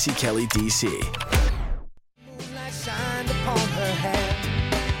at Jesse Kelly DC.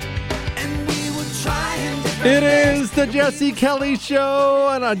 It is the Jesse Kelly Show,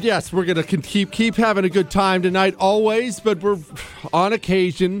 and yes, we're going to keep having a good time tonight, always, but we're on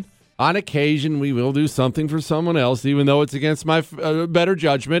occasion, we will do something for someone else, even though it's against my better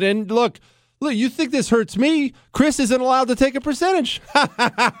judgment. And look, you think this hurts me? Chris isn't allowed to take a percentage. All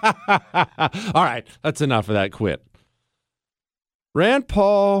right, that's enough of that. Quit. Rand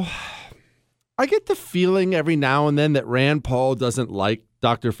Paul, I get the feeling every now and then that Rand Paul doesn't like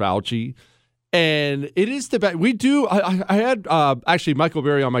Dr. Fauci. And it is we do. I had actually Michael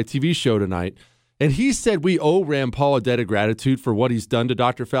Berry on my TV show tonight, and he said we owe Rand Paul a debt of gratitude for what he's done to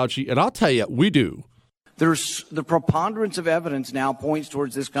Dr. Fauci. And I'll tell you, we do. There's the preponderance of evidence now points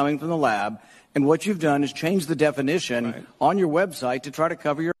towards this coming from the lab. And what you've done is change the definition on your website to try to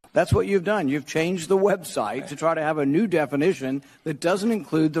cover your. That's what you've done. You've changed the website to try to have a new definition that doesn't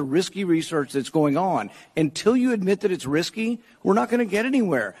include the risky research that's going on. Until you admit that it's risky, we're not going to get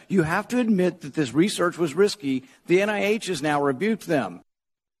anywhere. You have to admit that this research was risky. The NIH has now rebuked them.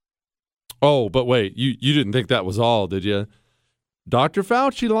 Oh, but wait, you didn't think that was all, did you? Dr.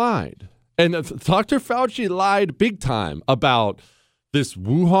 Fauci lied. And Dr. Fauci lied big time about this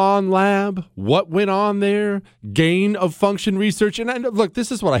Wuhan lab, what went on there, gain of function research. And look,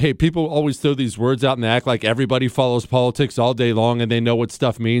 this is what I hate. People always throw these words out and they act like everybody follows politics all day long and they know what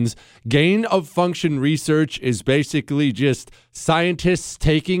stuff means. Gain of function research is basically just scientists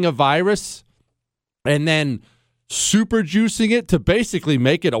taking a virus and then super juicing it to basically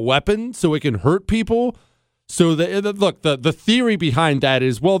make it a weapon so it can hurt people. So, the theory behind that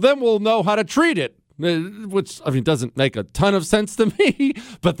is, well, then we'll know how to treat it. Which, I mean, doesn't make a ton of sense to me,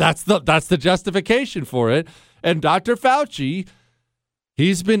 but that's the justification for it. And Dr. Fauci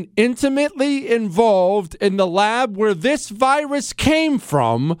He's been intimately involved in the lab where this virus came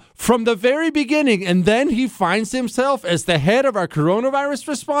from the very beginning, and then he finds himself as the head of our coronavirus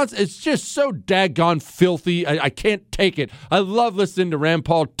response. It's just so daggone filthy. I can't take it. I love listening to Rand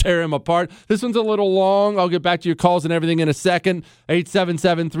Paul tear him apart. This one's a little long. I'll get back to your calls and everything in a second.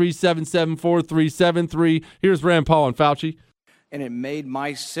 877-377-4373. Here's Rand Paul and Fauci. And it made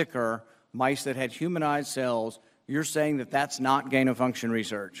mice sicker, mice that had humanized cells. You're saying that that's not gain-of-function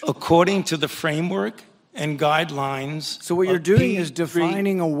research? According to the framework and guidelines. So what you're doing is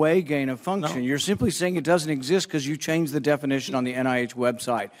defining away gain-of-function. No. You're simply saying it doesn't exist because you changed the definition on the NIH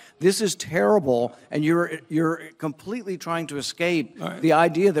website. This is terrible, and you're completely trying to escape the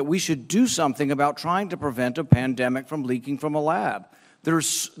idea that we should do something about trying to prevent a pandemic from leaking from a lab.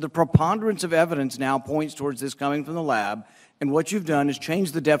 There's the preponderance of evidence now points towards this coming from the lab. And what you've done is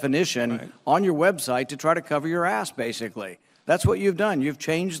change the definition on your website to try to cover your ass, basically. That's what you've done. You've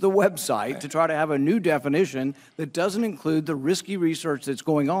changed the website to try to have a new definition that doesn't include the risky research that's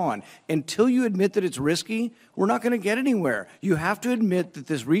going on. Until you admit that it's risky, we're not going to get anywhere. You have to admit that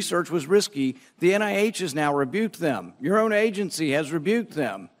this research was risky. The NIH has now rebuked them. Your own agency has rebuked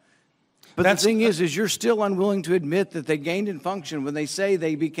them. But the thing is you're still unwilling to admit that they gained in function when they say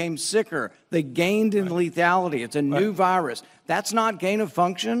they became sicker. They gained in lethality. It's a new virus. That's not gain of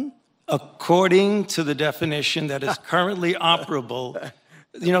function? According to the definition that is currently operable,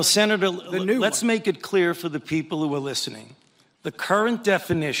 Senator, let's make it clear for the people who are listening. The current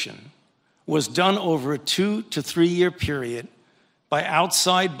definition was done over a 2 to 3 year period by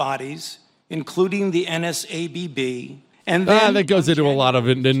outside bodies, including the NSABB. And then that goes into a lot of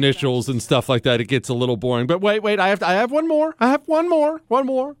initials and stuff like that. It gets a little boring. But wait, I have one more. One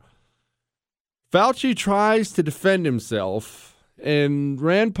more. Fauci tries to defend himself, and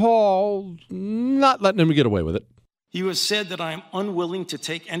Rand Paul not letting him get away with it. You have said that I am unwilling to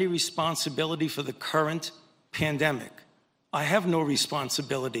take any responsibility for the current pandemic. I have no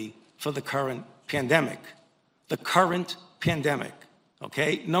responsibility for the current pandemic. The current pandemic,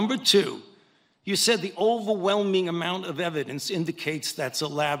 okay? Number two, you said the overwhelming amount of evidence indicates that's a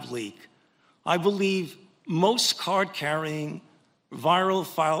lab leak. I believe most card-carrying viral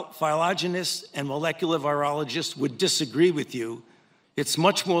phylogenists and molecular virologists would disagree with you. It's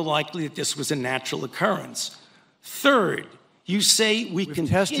much more likely that this was a natural occurrence. Third, you say we've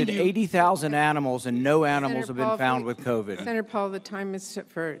tested 80,000 animals and no animals have been found with COVID. Senator Paul, the time is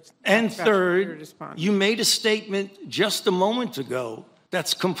for. And third, you made a statement just a moment ago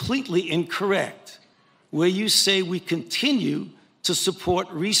that's completely incorrect, where you say we continue to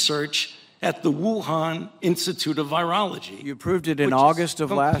support research at the Wuhan Institute of Virology. You approved it in August of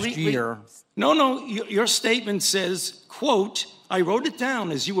last year. No, your statement says, quote, I wrote it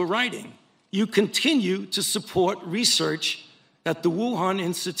down as you were writing. You continue to support research at the Wuhan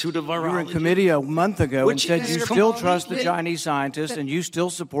Institute of Virology. You were in committee a month ago and said you still trust the Chinese scientists and you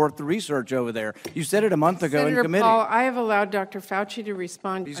still support the research over there. You said it a month ago in committee. Paul, I have allowed Dr. Fauci to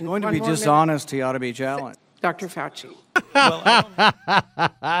respond. He's going to be dishonest. He ought to be challenged. Dr. Fauci.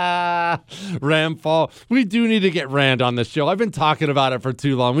 Rand Paul. We do need to get Rand on the show. I've been talking about it for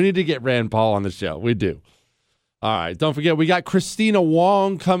too long. We need to get Rand Paul on the show. We do. All right, don't forget, we got Christina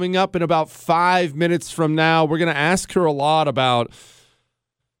Wong coming up in about 5 minutes from now. We're going to ask her a lot about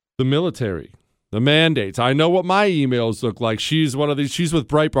the military, the mandates. I know what my emails look like. She's one of these. She's with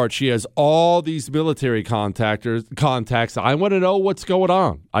Breitbart. She has all these military contacts. I want to know what's going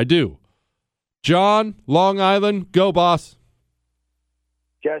on. I do. John, Long Island, go, boss.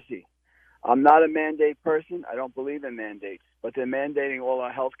 Jesse, I'm not a mandate person. I don't believe in mandates. But they're mandating all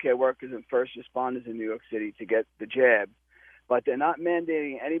our healthcare workers and first responders in New York City to get the jab. But they're not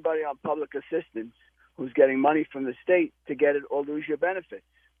mandating anybody on public assistance who's getting money from the state to get it or lose your benefits.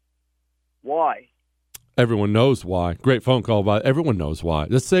 Why? Everyone knows why. Great phone call, but everyone knows why.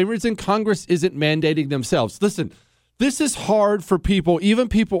 The same reason Congress isn't mandating themselves. Listen, this is hard for people, even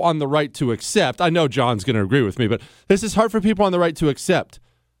people on the right, to accept. I know John's going to agree with me, but this is hard for people on the right to accept.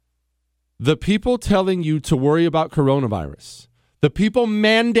 The people telling you to worry about coronavirus, the people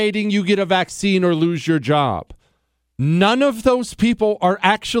mandating you get a vaccine or lose your job, none of those people are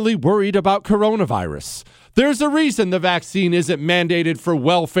actually worried about coronavirus. There's a reason the vaccine isn't mandated for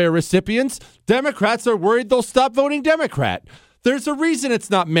welfare recipients. Democrats are worried they'll stop voting Democrat. There's a reason it's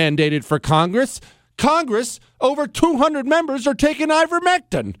not mandated for Congress. Congress, over 200 members are taking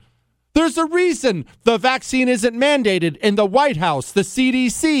ivermectin. There's a reason the vaccine isn't mandated in the White House, the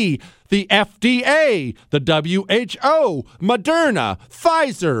CDC, the FDA, the WHO, Moderna,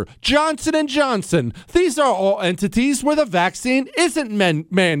 Pfizer, Johnson & Johnson. These are all entities where the vaccine isn't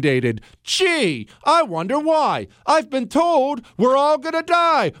mandated. Gee, I wonder why. I've been told we're all going to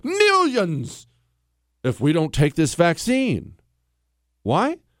die, millions, if we don't take this vaccine.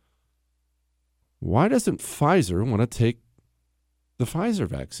 Why? Why doesn't Pfizer want to take the Pfizer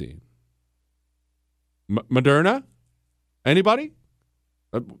vaccine? Moderna? Anybody?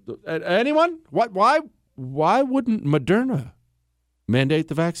 Anyone? Why wouldn't Moderna mandate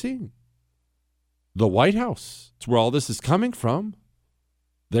the vaccine? The White House. It's where all this is coming from.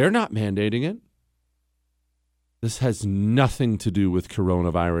 They're not mandating it. This has nothing to do with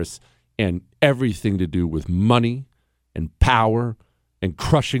coronavirus and everything to do with money and power and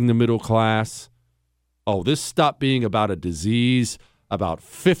crushing the middle class. Oh, this stopped being about a disease about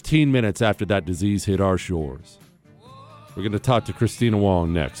 15 minutes after that disease hit our shores. We're going to talk to Christina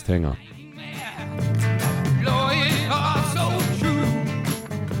Wong next. Hang on.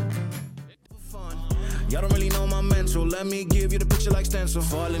 Y'all don't really know my mental. Let me give you the picture like stencil.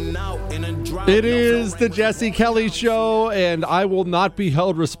 Falling out in a drought. It is the Jesse Kelly Show, and I will not be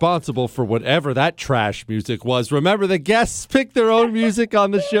held responsible for whatever that trash music was. Remember, the guests pick their own music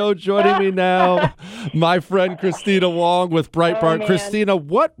on the show. Joining me now, my friend Christina Wong with Breitbart. Christina,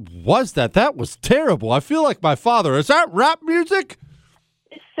 what was that? That was terrible. I feel like my father. Is that rap music?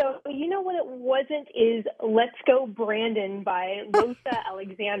 So, you know what it wasn't is Let's Go Brandon by Losa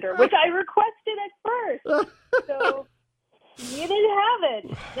Alexander, which I requested at first. So, you didn't have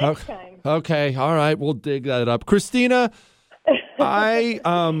it next time. Okay, all right, we'll dig that up. Christina, I,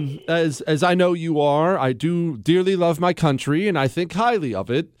 as I know you are, I do dearly love my country, and I think highly of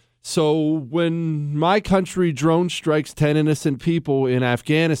it. So when my country drone strikes 10 innocent people in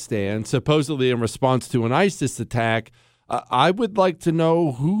Afghanistan, supposedly in response to an ISIS attack, I would like to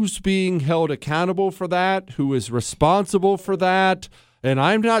know who's being held accountable for that, who is responsible for that, and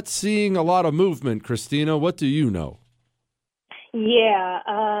I'm not seeing a lot of movement. Christina, what do you know?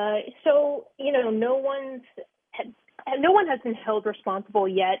 Yeah, so, you know, no one has been held responsible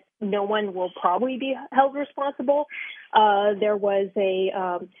yet. No one will probably be held responsible. There was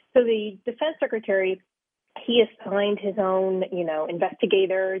so the Defense Secretary, he assigned his own,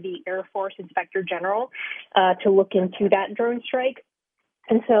 investigator, the Air Force Inspector General, to look into that drone strike.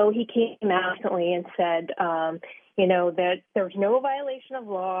 And so he came out recently and said, that there was no violation of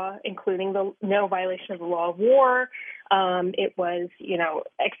law, including no violation of the law of war. It was,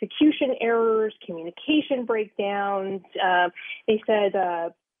 execution errors, communication breakdowns. They said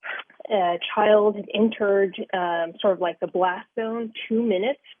a child had entered sort of like the blast zone 2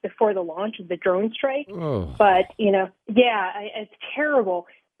 minutes before the launch of the drone strike. Oh. But, it's terrible.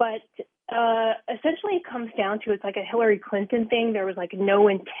 But essentially it comes down to, it's like a Hillary Clinton thing. There was like no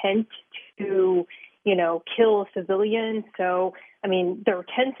intent to, kill a civilian. So, there were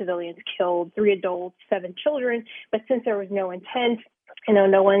 10 civilians killed, 3 adults, 7 children. But since there was no intent,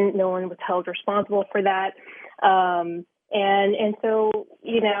 no one was held responsible for that. And so,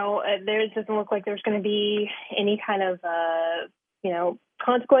 there doesn't look like there's going to be any kind of,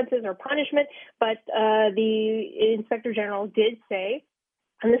 consequences or punishment. But the Inspector General did say,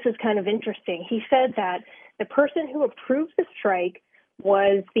 and this is kind of interesting, he said that the person who approved the strike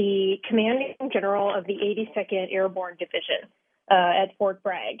was the Commanding General of the 82nd Airborne Division at Fort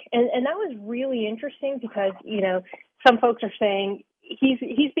Bragg. And that was really interesting because, some folks are saying he's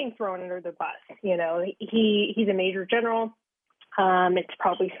being thrown under the bus. He's a major general. It's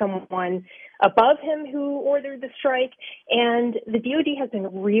probably someone above him who ordered the strike. And the DOD has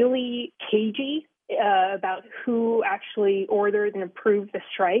been really cagey about who actually ordered and approved the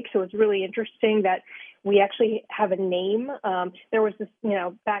strike. So it's really interesting that we actually have a name. There was this,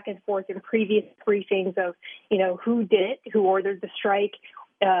 back and forth in previous briefings of, who did it, who ordered the strike.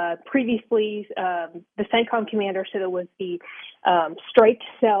 Previously, the CENTCOM commander said it was the strike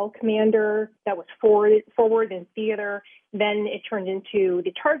cell commander that was forward in theater. Then it turned into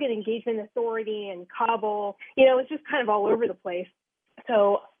the Target Engagement Authority in Kabul. It's just kind of all over the place.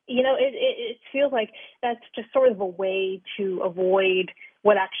 So, it feels like that's just sort of a way to avoid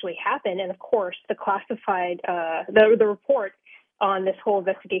what actually happened. And of course, the classified, the report on this whole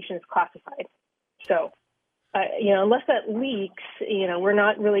investigation is classified. So, unless that leaks, we're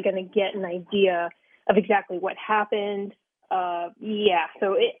not really going to get an idea of exactly what happened.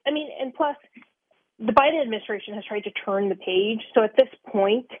 So and plus, the Biden administration has tried to turn the page. So at this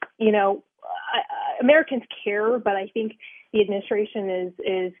point, Americans care, but I think the administration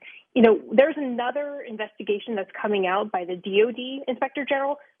is there's another investigation that's coming out by the DOD Inspector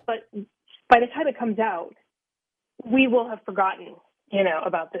General, but by the time it comes out, we will have forgotten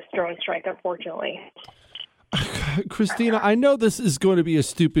about this drone strike, unfortunately. Christina, I know this is going to be a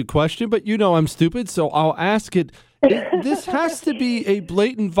stupid question, but you know I'm stupid, so I'll ask it. This has to be a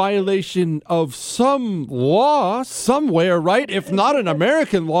blatant violation of some law somewhere, right? If not an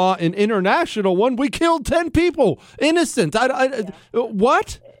American law, an international one. We killed 10 people, innocent.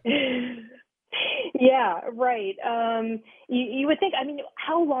 What? Yeah, right. You would think,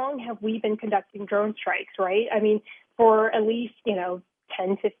 how long have we been conducting drone strikes, right? For at least,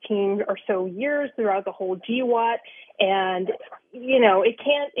 10, 15 or so years throughout the whole GWOT. And, it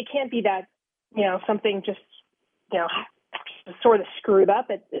can't be that, something just, sort of screwed up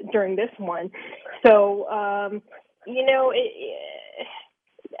during this one. So,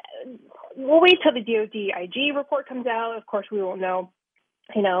 we'll wait till the DOD IG report comes out. Of course, we won't know,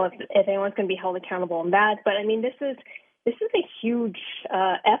 if anyone's going to be held accountable on that. But this is a huge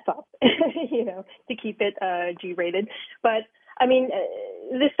F up, to keep it G-rated. But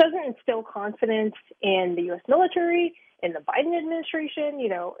this doesn't instill confidence in the U.S. military, in the Biden administration,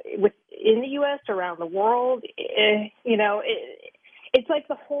 in the U.S., around the world. It's like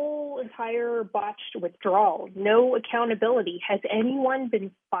the whole entire botched withdrawal. No accountability. Has anyone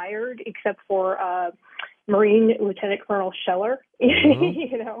been fired except for Marine Lieutenant Colonel Scheller,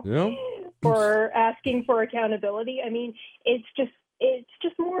 for asking for accountability? It's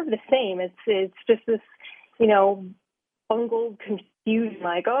just more of the same. It's just this, bungled confusion,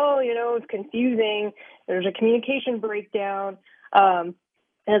 like, it's confusing. There's a communication breakdown. And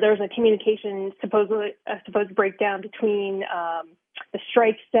there's a supposed breakdown between the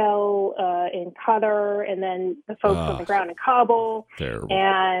strike cell in Qatar and then the folks on the ground in Kabul. Terrible.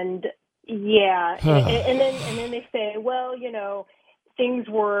 And yeah, and then they say, well, things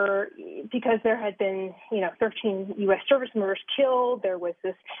were, because there had been, 13 U.S. service members killed. There was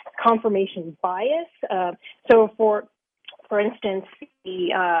this confirmation bias. So for instance,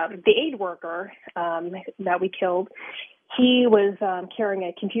 the aid worker that we killed, he was carrying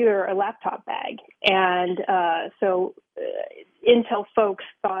a laptop bag. And so Intel folks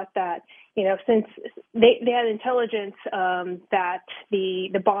thought that, since they had intelligence that the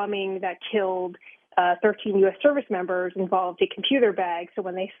bombing that killed 13 U.S. service members involved a computer bag. So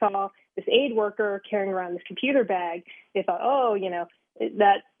when they saw this aid worker carrying around this computer bag, they thought,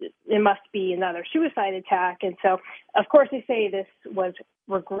 that it must be another suicide attack. And so, of course, they say this was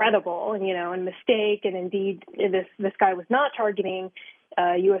regrettable and, a mistake. And indeed, this guy was not targeting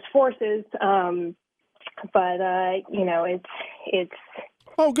U.S. forces. But it's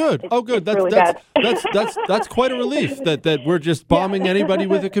Oh, good. It's really bad. That's quite a relief that we're just bombing anybody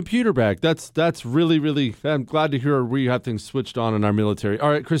with a computer bag. That's really, really. I'm glad to hear we have things switched on in our military.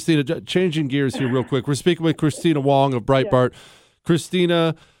 All right, Christina, changing gears here real quick. We're speaking with Christina Wong of Breitbart. Yeah.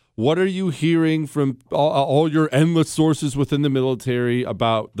 Christina, what are you hearing from all your endless sources within the military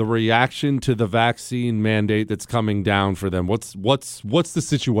about the reaction to the vaccine mandate that's coming down for them? What's the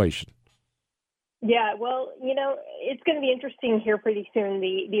situation? Yeah, well, it's going to be interesting here pretty soon.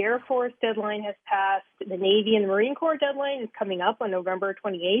 The Air Force deadline has passed. The Navy and the Marine Corps deadline is coming up on November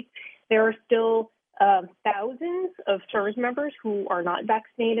 28th. There are still thousands of service members who are not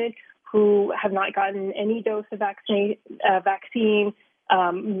vaccinated, who have not gotten any dose of vaccine,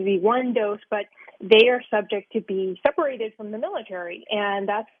 maybe one dose, but they are subject to be separated from the military. And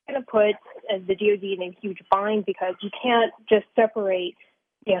that's going to put the DOD in a huge bind because you can't just separate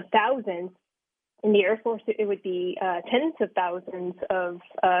thousands. In the Air Force, it would be tens of thousands of,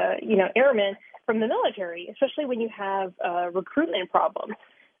 airmen from the military, especially when you have recruitment problems,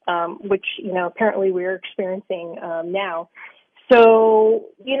 which, apparently we're experiencing now. So,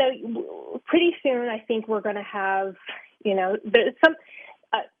 pretty soon I think we're going to have,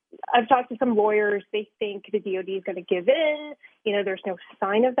 I've talked to some lawyers. They think the DOD is going to give in. There's no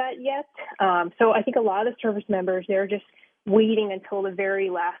sign of that yet. So I think a lot of service members, they're just waiting until the very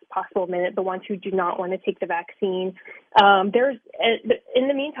last possible minute, the ones who do not want to take the vaccine. In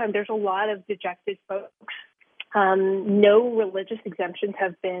the meantime, there's a lot of dejected folks. No religious exemptions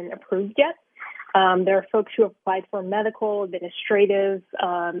have been approved yet. There are folks who have applied for medical, administrative,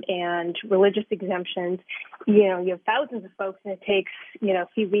 and religious exemptions. You have thousands of folks, and it takes, a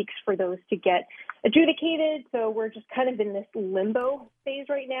few weeks for those to get adjudicated. So we're just kind of in this limbo phase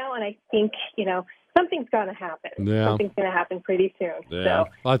right now. And I think, something's going to happen. Yeah. Something's going to happen pretty soon. Yeah. So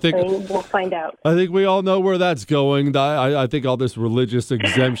I think we'll find out. I think we all know where that's going. I think all this religious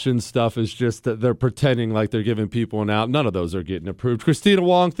exemption stuff is just that they're pretending like they're giving people an out. None of those are getting approved. Christina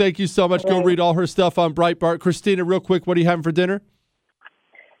Wong, thank you so much. Go read all her stuff on Breitbart. Christina, real quick, what are you having for dinner?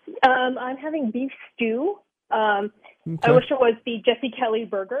 I'm having beef stew. Okay. I wish it was the Jesse Kelly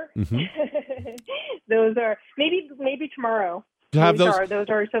burger. Mm-hmm. Those are maybe tomorrow. Those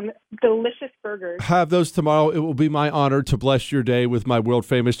are some delicious burgers. Have those tomorrow. It will be my honor to bless your day with my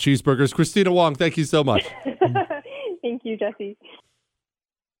world-famous cheeseburgers. Christina Wong, thank you so much. Thank you, Jesse.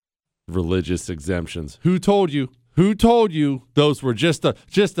 Religious exemptions. Who told you? Who told you those were just a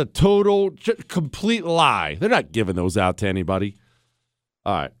total, complete lie? They're not giving those out to anybody.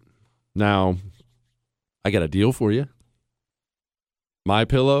 All right. Now, I got a deal for you.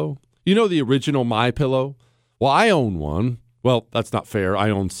 MyPillow. You know the original MyPillow? Well, I own one. Well, that's not fair. I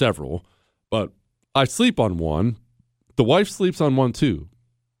own several. But I sleep on one. The wife sleeps on one, too.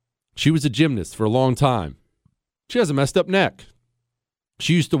 She was a gymnast for a long time. She has a messed up neck.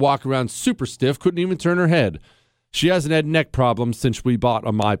 She used to walk around super stiff, couldn't even turn her head. She hasn't had neck problems since we bought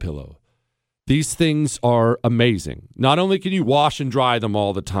a MyPillow. These things are amazing. Not only can you wash and dry them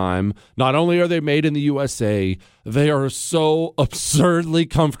all the time, not only are they made in the USA, they are so absurdly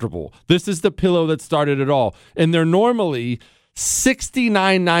comfortable. This is the pillow that started it all. And they're normally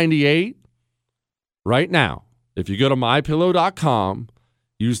 $69.98 right now. If you go to MyPillow.com,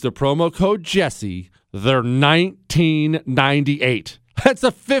 use the promo code Jesse, they're $19.98. That's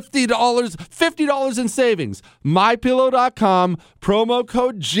a $50 in savings. MyPillow.com, promo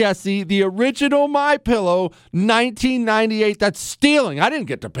code Jesse, the original MyPillow, $19.98. That's stealing. I didn't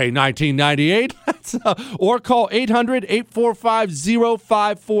get to pay $19.98. Or call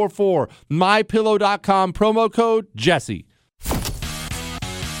 800-845-0544. MyPillow.com, promo code Jesse.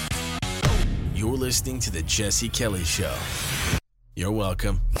 You're listening to The Jesse Kelly Show. You're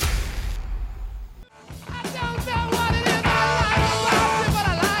welcome.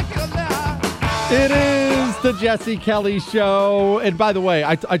 It is the Jesse Kelly Show. And by the way,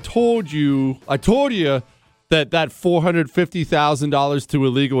 I told you that $450,000 to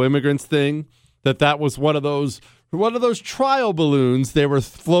illegal immigrants thing, that was one of those trial balloons they were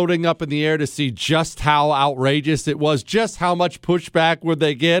floating up in the air to see just how outrageous it was, just how much pushback would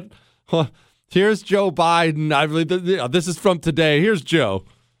they get. Here's Joe Biden. I believe this is from today. Here's Joe.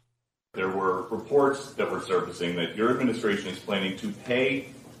 There were reports that were surfacing that your administration is planning to pay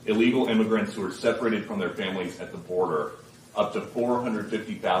illegal immigrants who are separated from their families at the border up to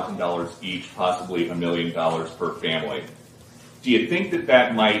 $450,000 each, possibly $1 million per family. Do you think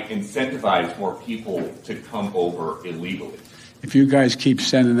that might incentivize more people to come over illegally? If you guys keep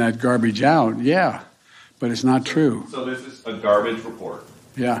sending that garbage out, yeah, but it's not true. So this is a garbage report?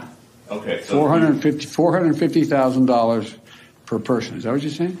 Yeah. Okay. So $450,000 per person. Is that what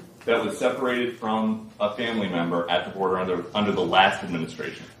you're saying? That was separated from a family member at the border under the last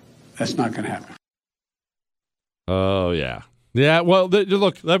administration. That's not going to happen. Oh, yeah. Yeah, well,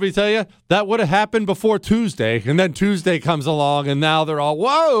 look, let me tell you, that would have happened before Tuesday, and then Tuesday comes along, and now they're all,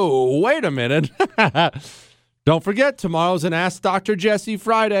 whoa, wait a minute. Don't forget, tomorrow's an Ask Dr. Jesse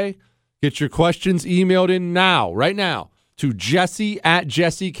Friday. Get your questions emailed in now, right now, to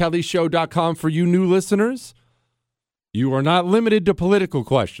jesse@jessekellyshow.com for you new listeners. You are not limited to political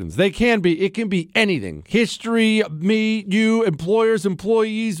questions. It can be anything. History, me, you, employers,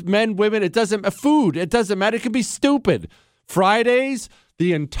 employees, men, women, food, it doesn't matter. It can be stupid. Fridays,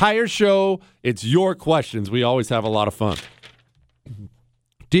 the entire show, it's your questions. We always have a lot of fun.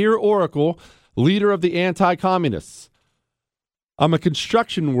 Dear Oracle, leader of the anti-communists, I'm a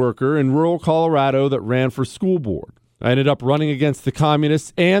construction worker in rural Colorado that ran for school board. I ended up running against the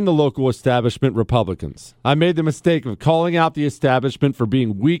communists and the local establishment Republicans. I made the mistake of calling out the establishment for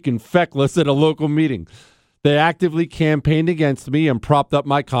being weak and feckless at a local meeting. They actively campaigned against me and propped up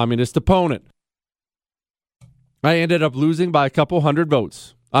my communist opponent. I ended up losing by a couple hundred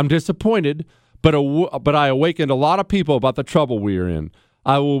votes. I'm disappointed, but I awakened a lot of people about the trouble we are in.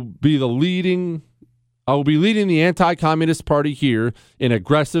 I will be leading the anti-communist party here in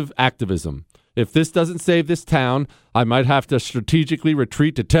aggressive activism. If this doesn't save this town, I might have to strategically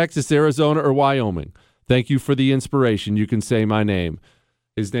retreat to Texas, Arizona, or Wyoming. Thank you for the inspiration. You can say my name.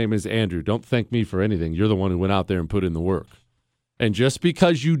 His name is Andrew. Don't thank me for anything. You're the one who went out there and put in the work. And just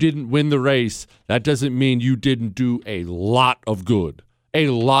because you didn't win the race, that doesn't mean you didn't do a lot of good. A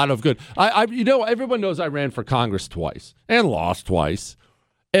lot of good. Everyone knows I ran for Congress twice and lost twice.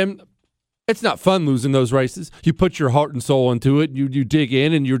 And it's not fun losing those races. You put your heart and soul into it. You dig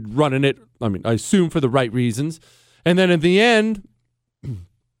in and you're running it, I assume for the right reasons. And then in the end,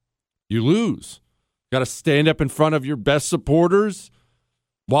 you lose. Got to stand up in front of your best supporters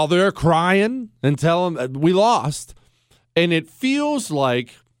while they're crying and tell them we lost. And it feels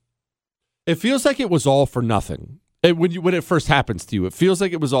like it was all for nothing. When it first happens to you, it feels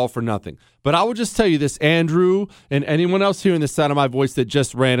like it was all for nothing. But I will just tell you this, Andrew, and anyone else hearing the sound of my voice that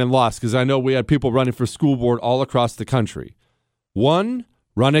just ran and lost, because I know we had people running for school board all across the country. One,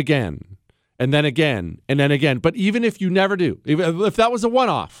 run again. and then again, and then again. But even if you never do, if that was a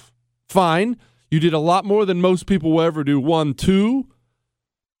one-off, fine. You did a lot more than most people will ever do. 1, 2.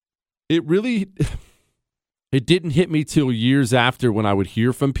 It didn't hit me till years after when I would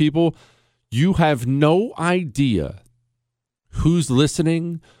hear from people. You have no idea who's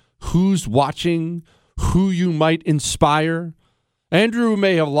listening, who's watching, who you might inspire. Andrew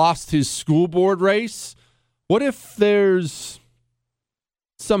may have lost his school board race. What if there's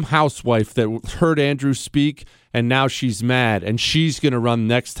some housewife that heard Andrew speak and now she's mad and she's going to run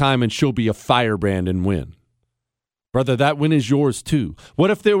next time and she'll be a firebrand and win? Brother, that win is yours too.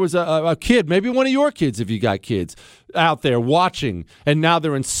 What if there was a kid, maybe one of your kids if you got kids, out there watching, and now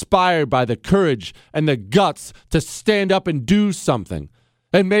they're inspired by the courage and the guts to stand up and do something.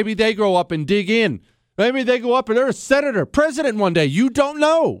 And maybe they grow up and dig in. Maybe they go up and they're a senator, president one day. You don't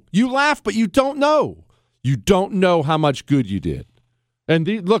know. You laugh, but you don't know. You don't know how much good you did. And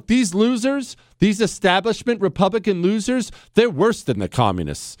look, these losers, these establishment Republican losers, they're worse than the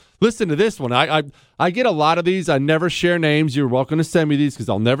communists. Listen to this one. I get a lot of these. I never share names. You're welcome to send me these because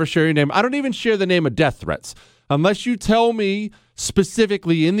I'll never share your name. I don't even share the name of death threats. Unless you tell me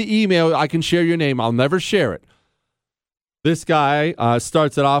specifically in the email I can share your name, I'll never share it. This guy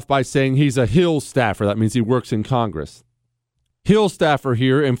starts it off by saying he's a Hill staffer. That means he works in Congress. Hill staffer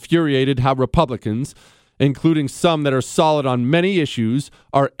here infuriated how Republicans, including some that are solid on many issues,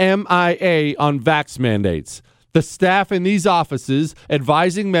 are MIA on vax mandates. The staff in these offices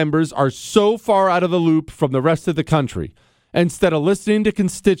advising members are so far out of the loop from the rest of the country. Instead of listening to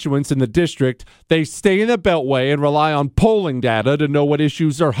constituents in the district, they stay in the Beltway and rely on polling data to know what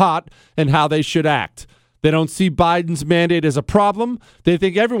issues are hot and how they should act. They don't see Biden's mandate as a problem. They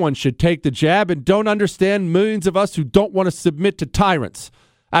think everyone should take the jab and don't understand millions of us who don't want to submit to tyrants.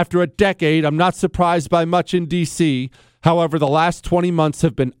 After a decade, I'm not surprised by much in D.C. However, the last 20 months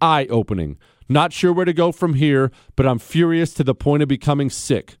have been eye-opening. Not sure where to go from here, but I'm furious to the point of becoming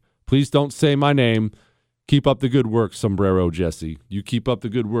sick. Please don't say my name. Keep up the good work, Sombrero Jesse. You keep up the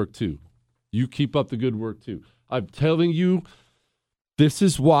good work, too. You keep up the good work, too. I'm telling you, this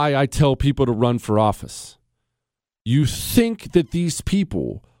is why I tell people to run for office. You think that these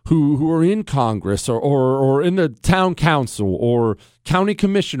people who are in Congress or in the town council or county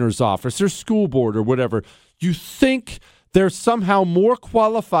commissioner's office or school board or whatever, you think they're somehow more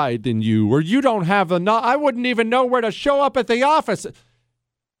qualified than you, or you don't have I wouldn't even know where to show up at the office.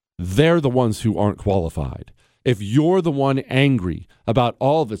 They're the ones who aren't qualified. If you're the one angry about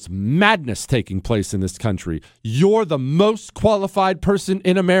all this madness taking place in this country, you're the most qualified person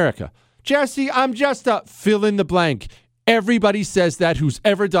in America. Jesse, I'm just a fill in the blank. Everybody says that who's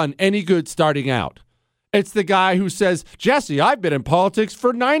ever done any good starting out. It's the guy who says, Jesse, I've been in politics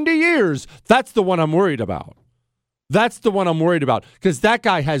for 90 years. That's the one I'm worried about. That's the one I'm worried about because that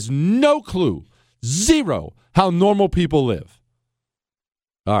guy has no clue, zero, how normal people live.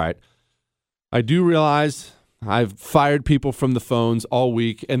 All right. I do realize I've fired people from the phones all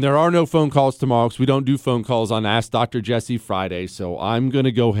week, and there are no phone calls tomorrow because we don't do phone calls on Ask Dr. Jesse Friday, so I'm going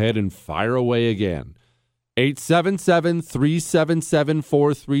to go ahead and fire away again.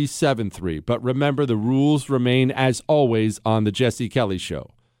 877-377-4373. But remember, the rules remain as always on the Jesse Kelly Show.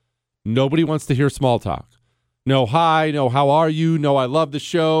 Nobody wants to hear small talk. No hi, no how are you, no I love the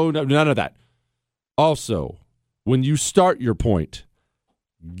show, no, none of that. Also, when you start your point,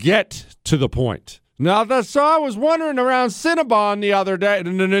 get to the point. Now, so I was wandering around Cinnabon the other day.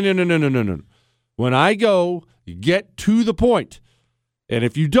 No. When I go, get to the point. And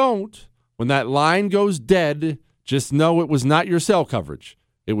if you don't, when that line goes dead, just know it was not your cell coverage.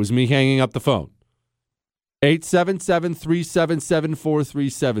 It was me hanging up the phone.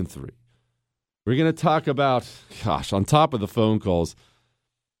 877-377-4373. We're going to talk about, on top of the phone calls,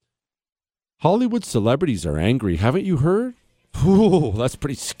 Hollywood celebrities are angry. Haven't you heard? Ooh, that's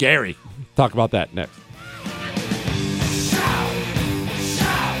pretty scary. Talk about that next.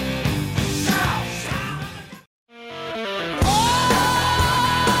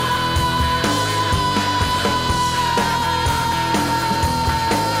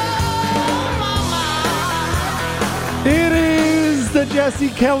 It is the Jesse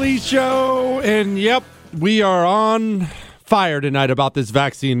Kelly Show, and yep, we are on fire tonight about this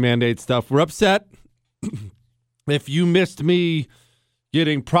vaccine mandate stuff. We're upset. If you missed me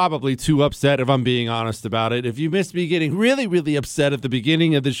getting probably too upset, if I'm being honest about it, if you missed me getting really, really upset at the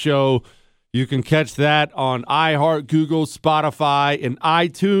beginning of the show, you can catch that on iHeart, Google, Spotify, and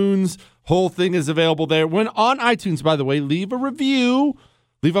iTunes. Whole thing is available there. When on iTunes, by the way, leave a review,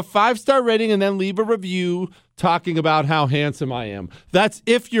 leave a 5-star rating, and then leave a review talking about how handsome I am. That's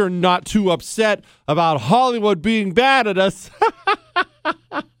if you're not too upset about Hollywood being bad at us.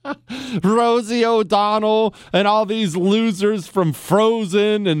 Rosie O'Donnell and all these losers from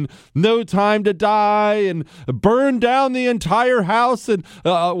Frozen and No Time to Die and burn down the entire house and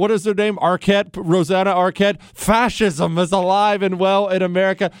what is her name? Rosanna Arquette. Fascism is alive and well in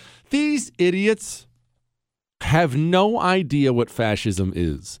America. These idiots have no idea what fascism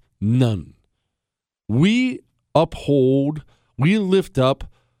is. None. We lift up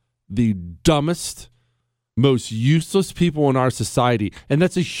the dumbest, most useless people in our society. And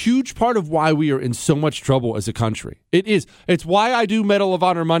that's a huge part of why we are in so much trouble as a country. It is. It's why I do Medal of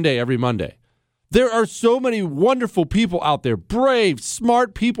Honor Monday every Monday. There are so many wonderful people out there, brave,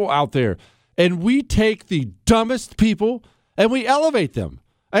 smart people out there. And we take the dumbest people and we elevate them.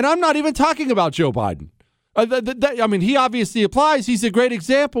 And I'm not even talking about Joe Biden. I mean, he obviously applies. He's a great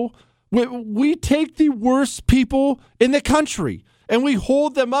example. We take the worst people in the country and we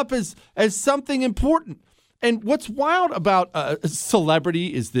hold them up as something important. And what's wild about a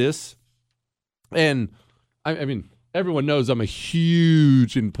celebrity is this. And I mean, everyone knows I'm a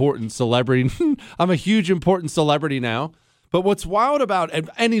huge, important celebrity. I'm a huge, important celebrity now. But what's wild about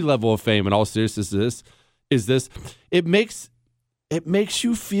any level of fame, in all seriousness, is this. It makes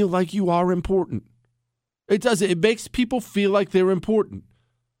you feel like you are important. It does. It makes people feel like they're important.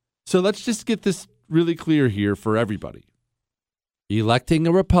 So let's just get this really clear here for everybody. Electing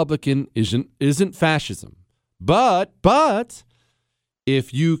a Republican isn't fascism. But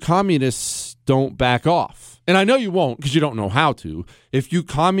if you communists don't back off, and I know you won't because you don't know how to, if you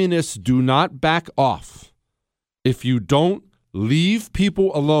communists do not back off, if you don't leave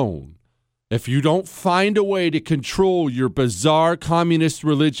people alone, if you don't find a way to control your bizarre communist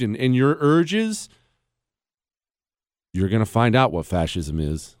religion and your urges, you're going to find out what fascism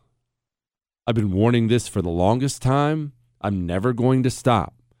is. I've been warning this for the longest time. I'm never going to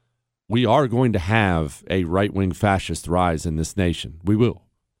stop. We are going to have a right-wing fascist rise in this nation. We will,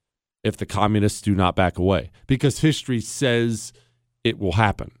 if the communists do not back away, because history says it will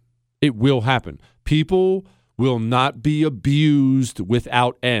happen. It will happen. People will not be abused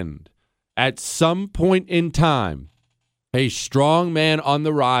without end. At some point in time, a strong man on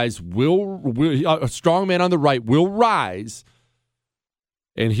the rise a strong man on the right will rise,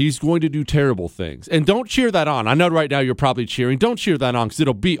 and he's going to do terrible things. And don't cheer that on. I know right now you're probably cheering. Don't cheer that on because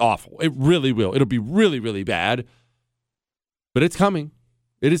it'll be awful. It really will. It'll be really, really bad. But it's coming.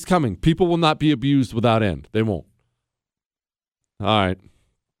 It is coming. People will not be abused without end. They won't. All right.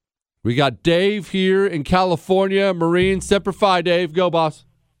 We got Dave here in California. Marine. Semper Fi, Dave. Go, boss.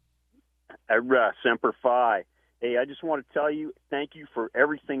 Semper Fi. Hey, I just want to tell you, thank you for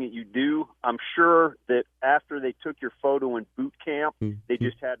everything that you do. I'm sure that after they took your photo in boot camp, they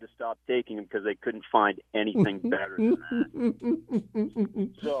just had to stop taking them because they couldn't find anything better than that.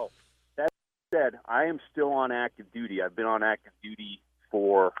 So, that said, I am still on active duty. I've been on active duty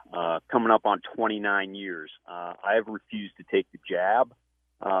for coming up on 29 years. I have refused to take the jab,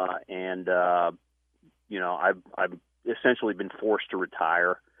 and I've essentially been forced to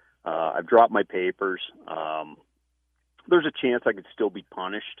retire. I've dropped my papers. There's a chance I could still be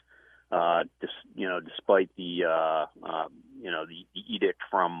punished, despite the edict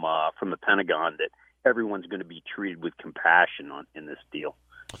from the Pentagon that everyone's going to be treated with compassion in this deal.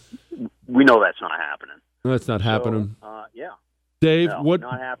 We know that's not happening. That's not happening. Yeah, Dave, no,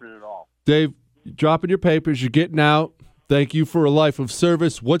 not happening at all. Dave, dropping your papers, you're getting out. Thank you for a life of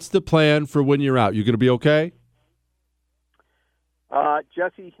service. What's the plan for when you're out? You going to be okay?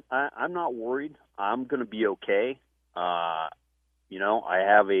 Jesse, I'm not worried. I'm going to be okay. I'm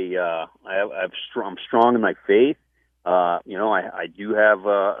strong in my faith. I do have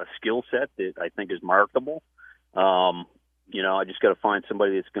a skill set that I think is marketable. I just got to find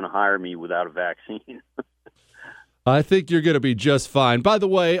somebody that's going to hire me without a vaccine. I think you're going to be just fine. By the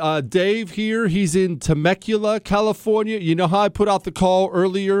way, Dave here, he's in Temecula, California. You know how I put out the call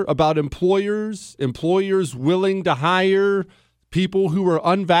earlier about employers willing to hire people who are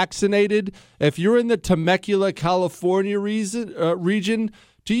unvaccinated? If you're in the Temecula, California region,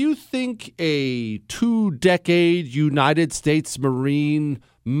 do you think a 2-decade United States Marine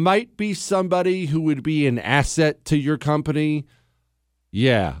might be somebody who would be an asset to your company?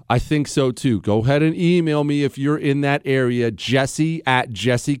 Yeah, I think so too. Go ahead and email me if you're in that area,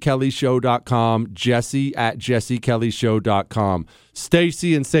 Jesse@JesseKellyShow.com, Jesse@JesseKellyShow.com.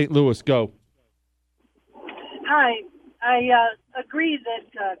 Stacy in St. Louis, go. Hi. I agree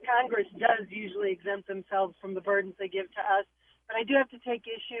that Congress does usually exempt themselves from the burdens they give to us, but I do have to take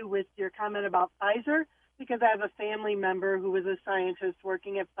issue with your comment about Pfizer because I have a family member who was a scientist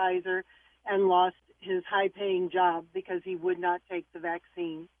working at Pfizer and lost his high-paying job because he would not take the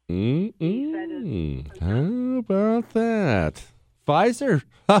vaccine. How about that? Pfizer.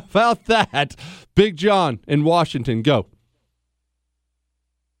 How about that? Big John in Washington, go.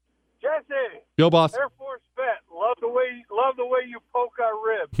 Jesse. Go, boss. Air Force vet. Love the way you poke our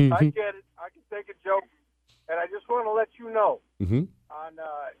ribs. I get it. I can take a joke. And I just want to let you know, on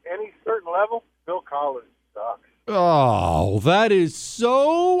any certain level, Phil Collins sucks. Oh, that is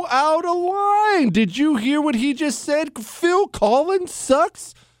so out of line. Did you hear what he just said? Phil Collins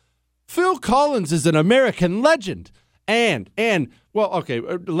sucks? Phil Collins is an American legend. And well, okay,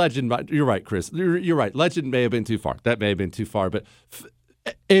 legend, you're right, Chris. You're right. Legend may have been too far. That may have been too far. But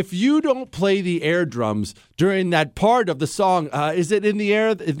if you don't play the air drums during that part of the song, is it In the Air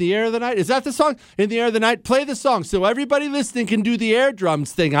of the Night? Is that the song? In the Air of the Night? Play the song so everybody listening can do the air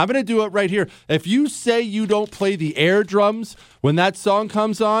drums thing. I'm going to do it right here. If you say you don't play the air drums when that song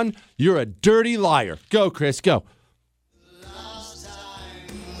comes on, you're a dirty liar. Go, Chris, go.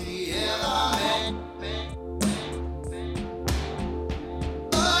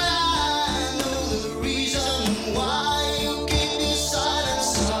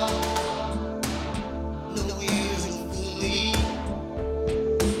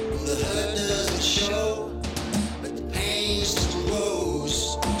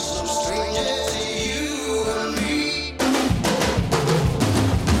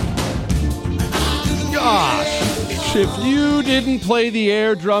 If you didn't play the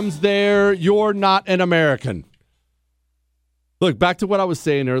air drums there, you're not an American. Look, back to what I was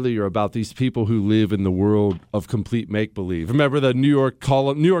saying earlier about these people who live in the world of complete make-believe. Remember the New York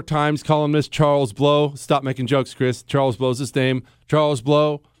Times columnist Charles Blow? Stop making jokes, Chris. Charles Blow's his name. Charles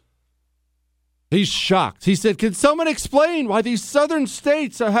Blow. He's shocked. He said, can someone explain why these southern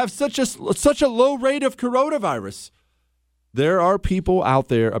states have such a low rate of coronavirus? There are people out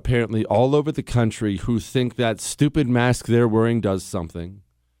there, apparently, all over the country who think that stupid mask they're wearing does something.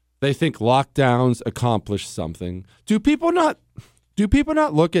 They think lockdowns accomplish something. Do people not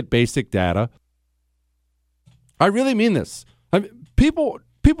look at basic data? I really mean this. People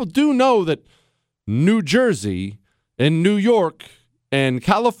do know that New Jersey and New York and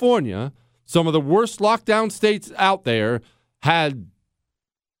California, some of the worst lockdown states out there, had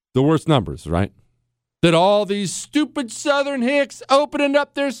the worst numbers, right? That all these stupid Southern hicks opening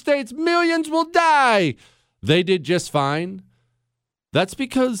up their states, millions will die. They did just fine. That's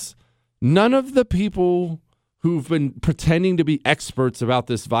because none of the people who've been pretending to be experts about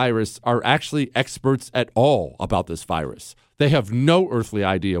this virus are actually experts at all about this virus. They have no earthly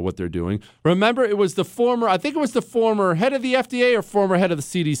idea what they're doing. Remember, I think it was the former head of the FDA or former head of the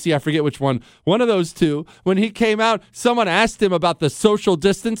CDC, I forget which one of those two, when he came out, someone asked him about the social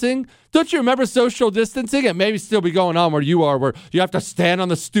distancing. Don't you remember social distancing? It may still be going on where you are, where you have to stand on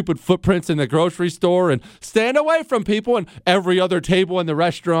the stupid footprints in the grocery store and stand away from people and every other table in the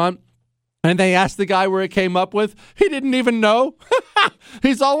restaurant. And they asked the guy where it came up with. He didn't even know.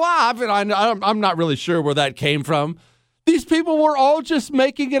 He's all, I'm not really sure where that came from. These people were all just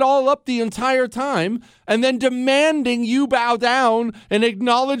making it all up the entire time and then demanding you bow down and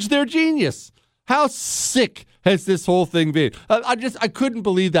acknowledge their genius. How sick has this whole thing been? I couldn't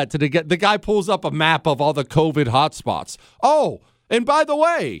believe that today. The guy pulls up a map of all the COVID hotspots. Oh, and by the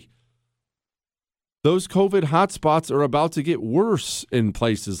way, those COVID hotspots are about to get worse in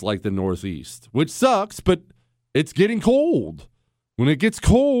places like the Northeast, which sucks, but it's getting cold. When it gets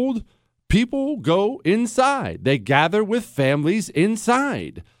cold, people go inside. They gather with families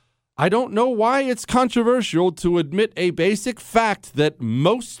inside. I don't know why it's controversial to admit a basic fact that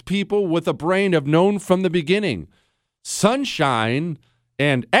most people with a brain have known from the beginning. Sunshine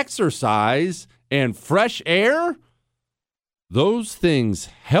and exercise and fresh air, those things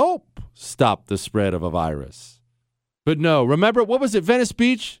help stop the spread of a virus. But no, remember, what was it, Venice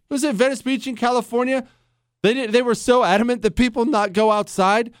Beach? Was it Venice Beach in California? They were so adamant that people not go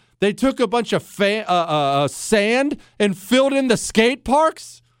outside. They took a bunch of sand and filled in the skate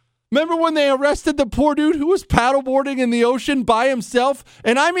parks. Remember when they arrested the poor dude who was paddleboarding in the ocean by himself?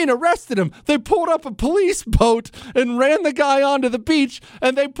 And I mean arrested him. They pulled up a police boat and ran the guy onto the beach,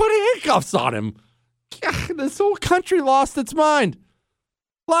 and they put handcuffs on him. This whole country lost its mind.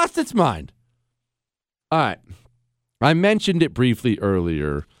 Lost its mind. All right. I mentioned it briefly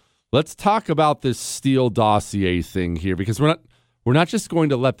earlier. Let's talk about this Steele dossier thing here, because we're not just going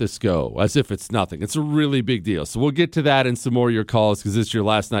to let this go as if it's nothing. It's a really big deal. So we'll get to that and some more of your calls, because it's your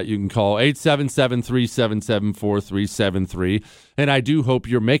last night. You can call 877-377-4373. And I do hope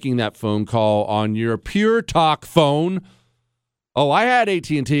you're making that phone call on your Pure Talk phone. Oh, I had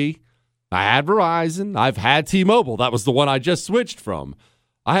AT&T. I had Verizon. I've had T-Mobile. That was the one I just switched from.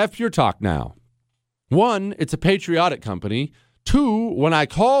 I have Pure Talk now. One, it's a patriotic company. Two, when I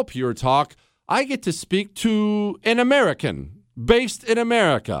call Pure Talk, I get to speak to an American. based in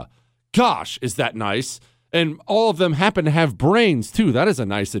America. Gosh, is that nice? And all of them happen to have brains, too. That is a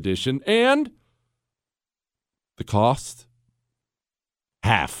nice addition. And the cost?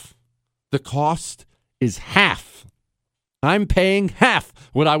 Half. The cost is half. I'm paying half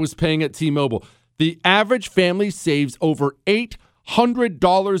what I was paying at T-Mobile. The average family saves over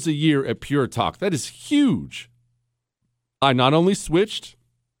 $800 a year at Pure Talk. That is huge. I not only switched,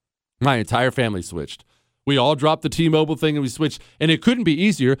 my entire family switched. We all dropped the T-Mobile thing and we switched, and it couldn't be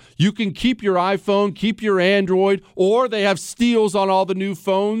easier. You can keep your iPhone, keep your Android, or they have steals on all the new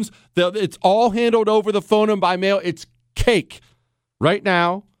phones. It's all handled over the phone and by mail. It's cake. Right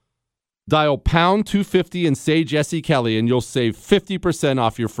now, dial pound 250 and say Jesse Kelly, and you'll save 50%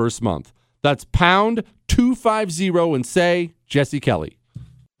 off your first month. That's pound 250 and say Jesse Kelly.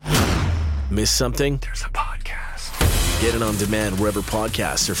 Miss something? There's a podcast. Get it on demand wherever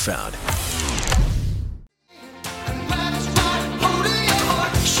podcasts are found.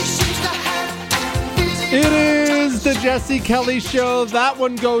 It is the Jesse Kelly Show. That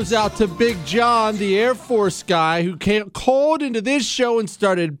one goes out to Big John, the Air Force guy who called into this show and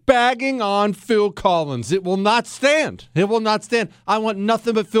started bagging on Phil Collins. It will not stand. It will not stand. I want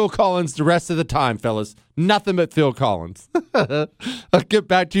nothing but Phil Collins the rest of the time, fellas. Nothing but Phil Collins. I'll get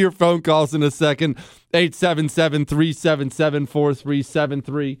back to your phone calls in a second.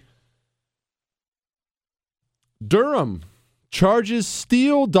 877-377-4373. Durham charges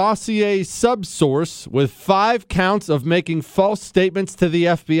Steele dossier subsource with 5 counts of making false statements to the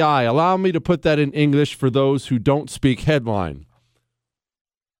FBI. Allow me to put that in English for those who don't speak headline.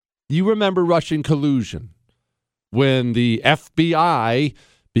 You remember Russian collusion when the FBI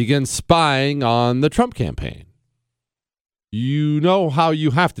began spying on the Trump campaign. You know how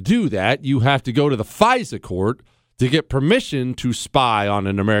you have to do that. You have to go to the FISA court to get permission to spy on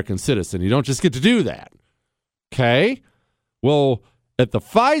an American citizen. You don't just get to do that. Okay? Well, at the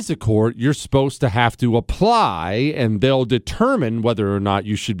FISA court, you're supposed to have to apply, and they'll determine whether or not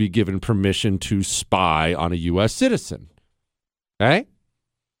you should be given permission to spy on a U.S. citizen. Okay?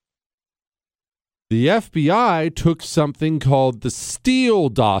 The FBI took something called the Steele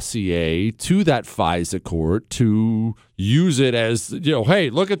dossier to that FISA court to use it as,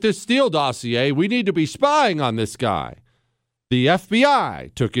 hey, look at this Steele dossier. We need to be spying on this guy. The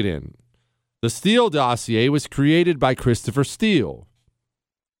FBI took it in. The Steele dossier was created by Christopher Steele.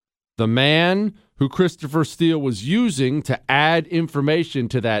 The man who Christopher Steele was using to add information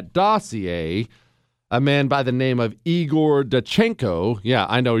to that dossier, a man by the name of Igor Danchenko. Yeah,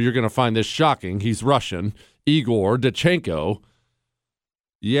 I know you're going to find this shocking. He's Russian. Igor Danchenko.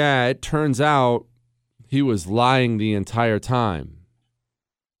 Yeah, it turns out he was lying the entire time.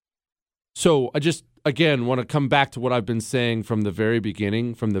 So I just, again, want to come back to what I've been saying from the very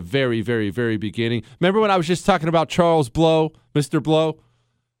beginning, from the very, very, very beginning. Remember when I was just talking about Charles Blow, Mr. Blow,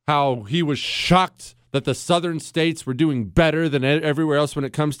 how he was shocked that the southern states were doing better than everywhere else when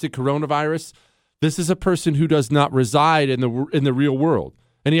it comes to coronavirus? This is a person who does not reside in the real world,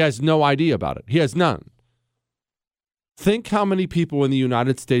 and he has no idea about it. He has none. Think how many people in the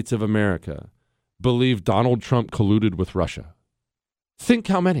United States of America believe Donald Trump colluded with Russia. Think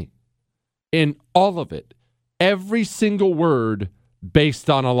how many. In all of it, every single word based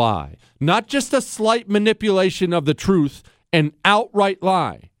on a lie. Not just a slight manipulation of the truth, an outright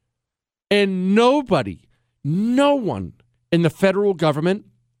lie. And no one in the federal government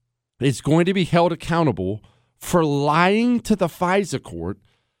is going to be held accountable for lying to the FISA court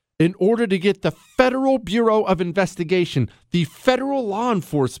in order to get the Federal Bureau of Investigation, the federal law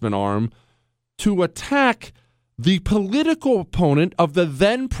enforcement arm, to attack the political opponent of the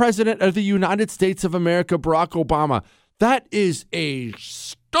then president of the United States of America, Barack Obama. That is a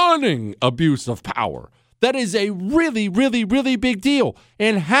stunning abuse of power. That is a really, really, really big deal.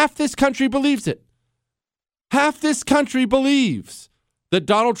 And half this country believes it. Half this country believes that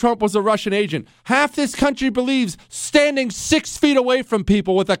Donald Trump was a Russian agent. Half this country believes standing 6 feet away from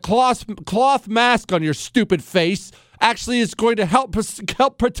people with a cloth mask on your stupid face actually is going to help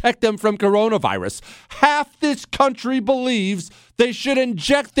protect them from coronavirus. Half this country believes they should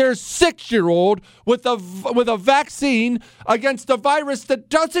inject their 6-year-old with a vaccine against a virus that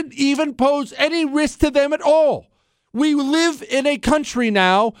doesn't even pose any risk to them at all. We live in a country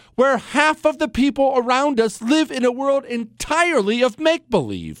now where half of the people around us live in a world entirely of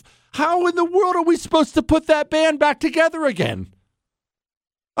make-believe. How in the world are we supposed to put that band back together again?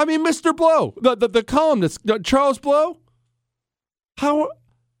 I mean, Mr. Blow, the columnist, Charles Blow, how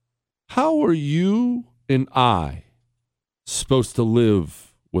are you and I supposed to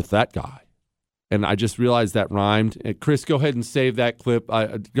live with that guy? And I just realized that rhymed. Chris, go ahead and save that clip.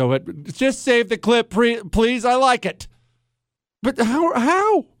 Go ahead. Just save the clip, please. I like it. But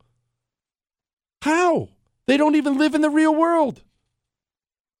how? How? They don't even live in the real world.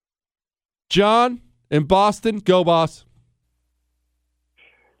 John in Boston, go boss.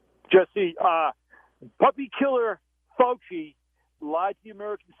 Jesse, puppy killer Fauci lied to the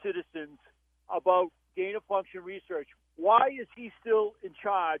American citizens about gain-of-function research. Why is he still in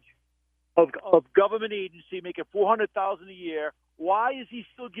charge of government agency making $400,000 a year? Why is he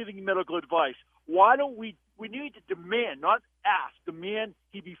still giving medical advice? Why don't we need to demand, not ask, demand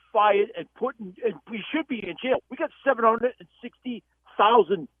he be fired and we should be in jail. We got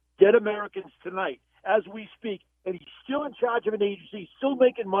 760,000 dead Americans tonight as we speak, and he's still in charge of an agency, still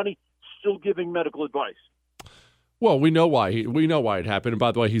making money, still giving medical advice. Well, we know why it happened. And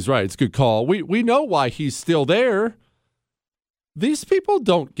by the way, he's right. It's a good call. We know why he's still there. These people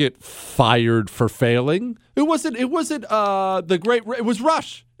don't get fired for failing. It was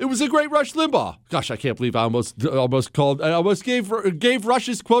Rush. It was a great Rush Limbaugh. Gosh, I can't believe I almost gave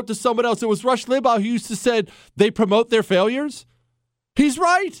Rush's quote to someone else. It was Rush Limbaugh who used to say they promote their failures. He's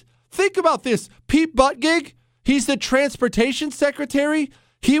right. Think about this. Pete Buttigieg, he's the transportation secretary.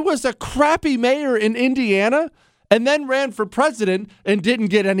 He was a crappy mayor in Indiana and then ran for president and didn't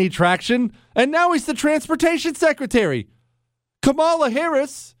get any traction. And now he's the transportation secretary. Kamala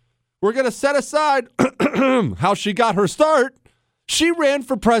Harris, we're going to set aside how she got her start. She ran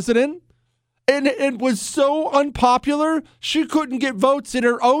for president and it was so unpopular, she couldn't get votes in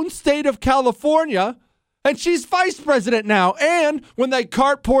her own state of California, and she's vice president now. And when they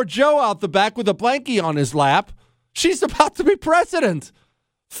cart poor Joe out the back with a blankie on his lap, she's about to be president.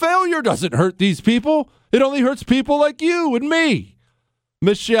 Failure doesn't hurt these people. It only hurts people like you and me.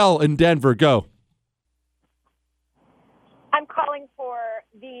 Michelle in Denver, go. I'm calling for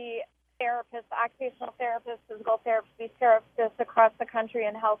the therapists, occupational therapists, physical therapists, these therapists across the country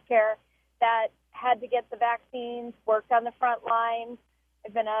in healthcare that had to get the vaccines, worked on the front lines.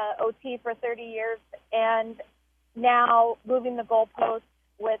 I've been a OT for 30 years, and now moving the goalposts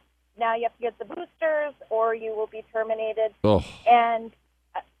with now you have to get the boosters or you will be terminated. Oh. And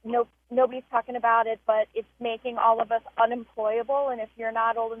nobody's talking about it, but it's making all of us unemployable. And if you're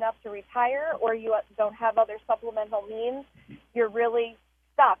not old enough to retire or you don't have other supplemental means, you're really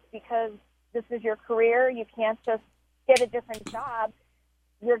stuck because this is your career. You can't just get a different job.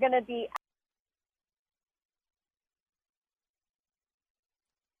 You're going to be...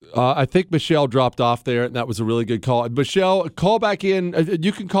 I think Michelle dropped off there, and that was a really good call. Michelle, call back in.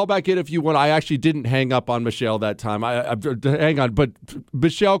 You can call back in if you want. I actually didn't hang up on Michelle that time. Hang on. But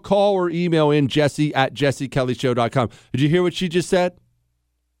Michelle, call or email in Jesse@JesseKellyShow.com. Did you hear what she just said?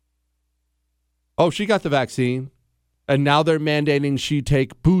 Oh, she got the vaccine, and now they're mandating she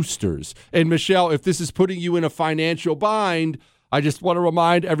take boosters. And Michelle, if this is putting you in a financial bind, I just want to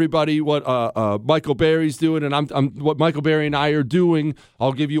remind everybody what Michael Berry's doing, and what Michael Berry and I are doing.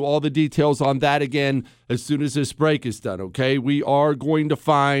 I'll give you all the details on that again as soon as this break is done, okay? We are going to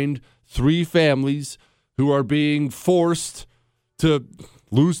find 3 families who are being forced to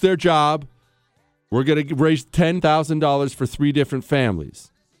lose their job. We're going to raise $10,000 for 3 different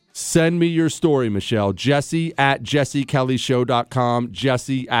families. Send me your story, Michelle. Jesse@JesseKellyShow.com.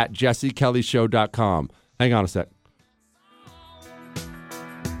 Jesse@JesseKellyShow.com. Hang on a sec.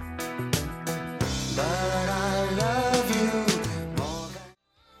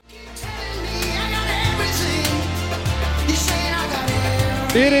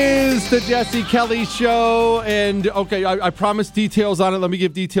 It is the Jesse Kelly Show, and okay, I promised details on it. Let me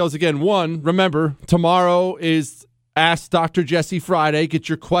give details again. 1, remember, tomorrow is Ask Dr. Jesse Friday. Get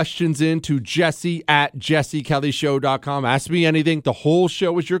your questions in to Jesse@JesseKellyShow.com. Ask me anything. The whole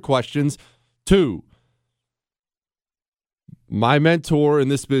show is your questions. 2, my mentor in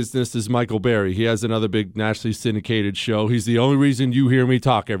this business is Michael Berry. He has another big nationally syndicated show. He's the only reason you hear me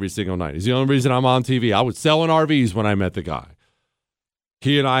talk every single night. He's the only reason I'm on TV. I was selling RVs when I met the guy.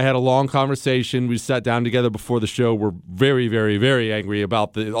 He and I had a long conversation. We sat down together before the show. We're very, very, very angry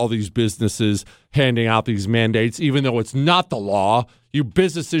about all these businesses handing out these mandates, even though it's not the law. You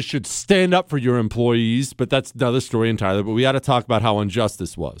businesses should stand up for your employees, but that's another story entirely. But we had to talk about how unjust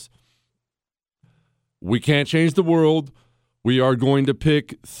this was. We can't change the world. We are going to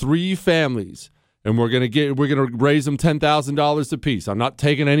pick 3 families, and we're going to raise them $10,000 apiece. I'm not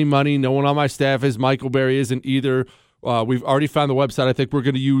taking any money. No one on my staff is. Michael Berry isn't either. We've already found the website I think we're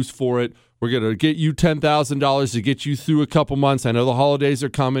going to use for it. We're going to get you $10,000 to get you through a couple months. I know the holidays are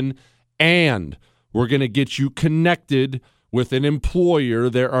coming. And we're going to get you connected with an employer.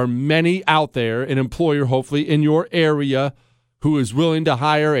 There are many out there, an employer hopefully in your area who is willing to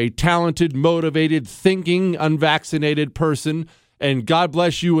hire a talented, motivated, thinking, unvaccinated person. And God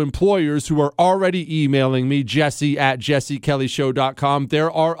bless you employers who are already emailing me, jesse@jessekellyshow.com.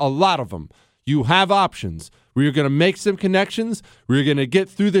 There are a lot of them. You have options. We're going to make some connections. We're going to get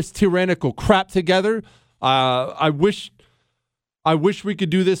through this tyrannical crap together. I wish we could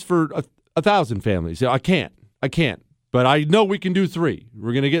do this for 1,000 families. I can't. But I know we can do 3.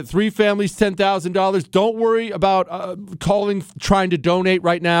 We're going to get 3 families, $10,000. Don't worry about calling, trying to donate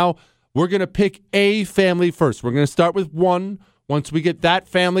right now. We're going to pick a family first. We're going to start with 1. Once we get that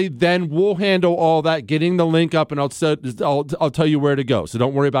family, then we'll handle all that, getting the link up, and I'll tell you where to go. So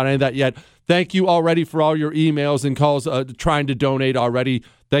don't worry about any of that yet. Thank you already for all your emails and calls trying to donate already.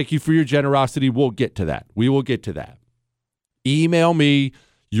 Thank you for your generosity. We'll get to that. We will get to that. Email me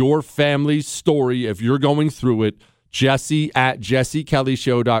your family's story if you're going through it,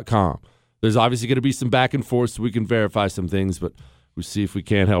 jesse@jessekellyshow.com. There's obviously going to be some back and forth so we can verify some things, but we'll see if we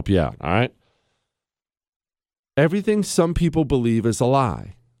can't help you out, all right? Everything some people believe is a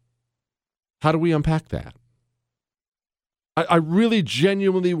lie. How do we unpack that? I really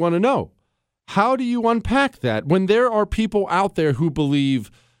genuinely want to know. How do you unpack that when there are people out there who believe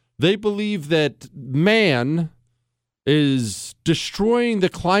that man is destroying the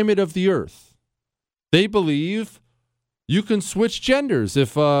climate of the earth? They believe you can switch genders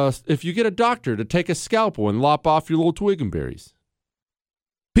if you get a doctor to take a scalpel and lop off your little twig and berries.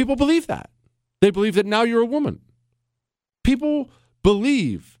 People believe that. They believe that now you're a woman. People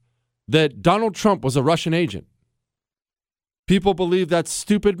believe that Donald Trump was a Russian agent. People believe that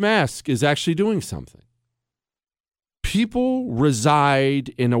stupid mask is actually doing something. People reside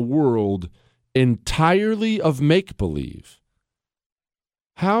in a world entirely of make-believe.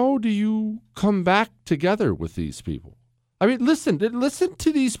 How do you come back together with these people? I mean, listen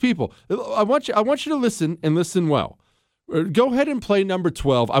to these people. I want you to listen and listen well. Go ahead and play number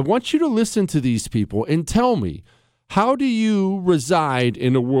 12. I want you to listen to these people and tell me, how do you reside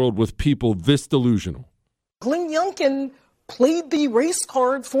in a world with people this delusional? Glenn Youngkin played the race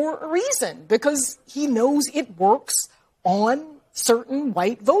card for a reason, because he knows it works on certain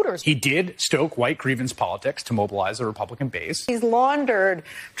white voters. He did stoke white grievance politics to mobilize the Republican base. He's laundered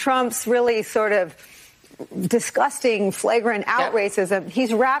Trump's really sort of disgusting, flagrant out racism.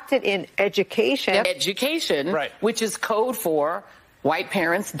 He's wrapped it in education. Education, which is code for white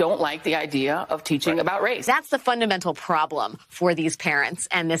parents don't like the idea of teaching about race. That's the fundamental problem for these parents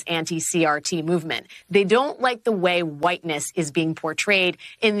and this anti-CRT movement. They don't like the way whiteness is being portrayed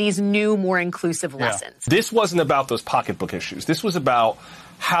in these new, more inclusive lessons. This wasn't about those pocketbook issues. This was about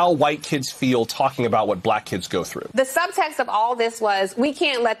how white kids feel talking about what black kids go through. The subtext of all this was, we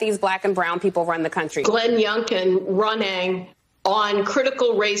can't let these black and brown people run the country. Glenn Youngkin running on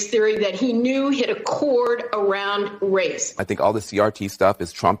critical race theory that he knew hit a chord around race. I think all the CRT stuff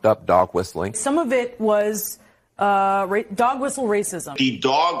is trumped up dog whistling. Some of it was dog whistle racism. The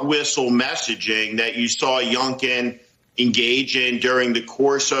dog whistle messaging that you saw Youngkin engage in during the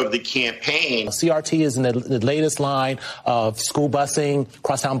course of the campaign. CRT is in the latest line of school busing,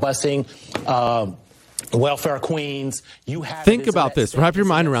 crosstown busing, welfare queens. Think about this. Wrap your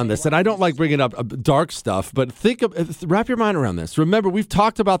mind around this. And I don't like bringing up dark stuff, but wrap your mind around this. Remember, we've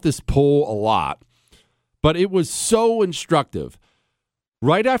talked about this poll a lot, but it was so instructive.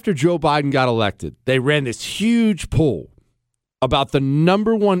 Right after Joe Biden got elected, they ran this huge poll about the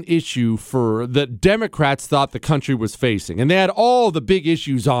number one issue for that Democrats thought the country was facing. And they had all the big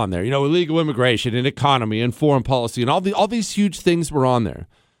issues on there, illegal immigration and economy and foreign policy and all these huge things were on there.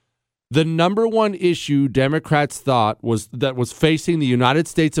 The number one issue Democrats thought was facing the United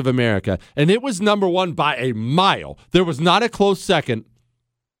States of America, and it was number one by a mile. There was not a close second.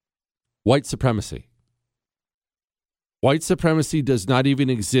 White supremacy. White supremacy does not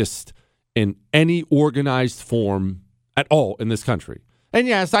even exist in any organized form at all in this country. And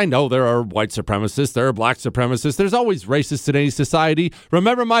yes, I know there are white supremacists, there are black supremacists, there's always racists in any society.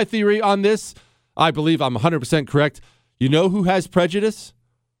 Remember my theory on this? I believe I'm 100% correct. You know who has prejudice?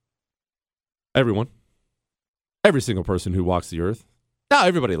 Everyone. Every single person who walks the earth. Now,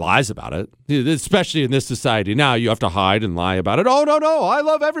 everybody lies about it, especially in this society. Now you have to hide and lie about it. Oh, no, I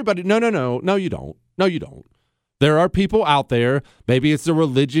love everybody. No, you don't. No, you don't. There are people out there, maybe it's a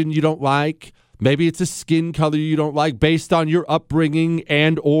religion you don't like, maybe it's a skin color you don't like, based on your upbringing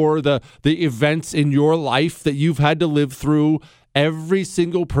and or the events in your life that you've had to live through. Every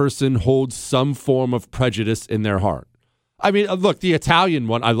single person holds some form of prejudice in their heart. I mean, look, the Italian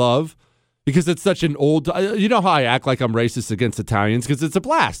one I love, because it's such an old, you know how I act like I'm racist against Italians, because it's a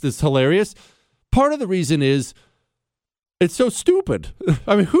blast. It's hilarious. Part of the reason is It's so stupid.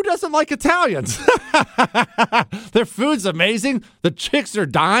 I mean, who doesn't like Italians? Their food's amazing. The chicks are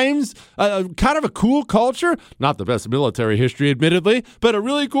dimes. Kind of a cool culture. Not the best military history, admittedly, but a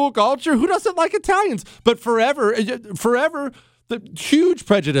really cool culture. Who doesn't like Italians? But forever, the huge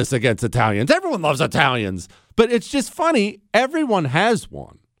prejudice against Italians. Everyone loves Italians. But it's just funny. Everyone has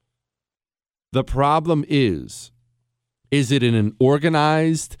one. The problem is it in an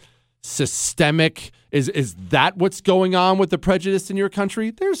organized, systemic, is that what's going on with the prejudice in your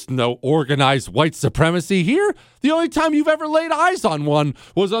country? There's no organized white supremacy here. The only time you've ever laid eyes on one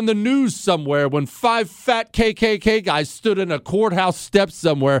was on the news somewhere when 5 fat KKK guys stood in a courthouse steps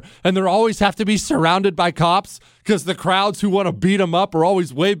somewhere, and they always have to be surrounded by cops because the crowds who want to beat them up are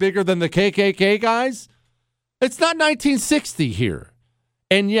always way bigger than the KKK guys. It's not 1960 here.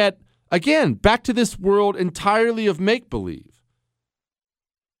 And yet, again, back to this world entirely of make-believe.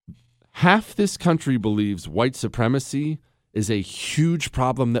 Half this country believes white supremacy is a huge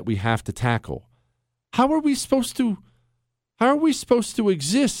problem that we have to tackle. How are we supposed to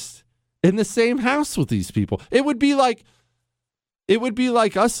exist in the same house with these people? It would be like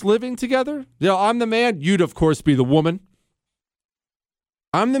us living together. You know, I'm the man, you'd of course be the woman.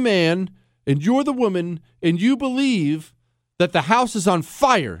 I'm the man and you're the woman, and you believe that the house is on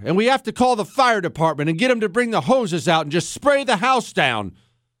fire and we have to call the fire department and get them to bring the hoses out and just spray the house down.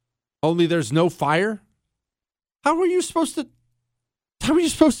 Only there's no fire? How are you supposed to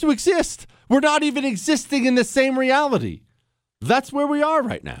exist? We're not even existing in the same reality. That's where we are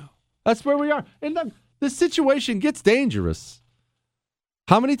right now. That's where we are. And the situation gets dangerous.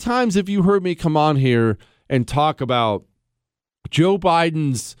 How many times have you heard me come on here and talk about Joe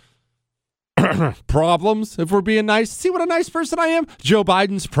Biden's problems, if we're being nice? See what a nice person I am? Joe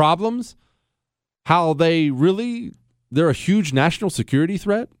Biden's problems. How they're a huge national security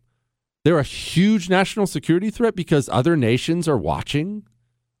threat. They're a huge national security threat because other nations are watching.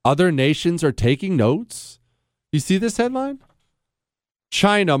 Other nations are taking notes. You see this headline?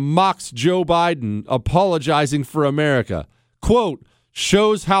 China mocks Joe Biden apologizing for America. Quote,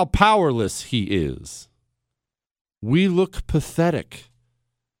 shows how powerless he is. We look pathetic.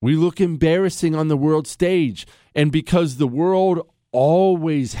 We look embarrassing on the world stage. And because the world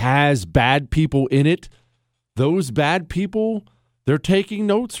always has bad people in it, those bad people, they're taking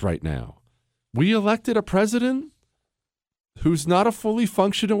notes right now. We elected a president who's not a fully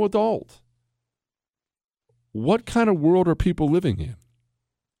functional adult. What kind of world are people living in?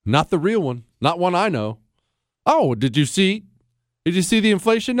 Not the real one. Not one I know. Oh, did you see the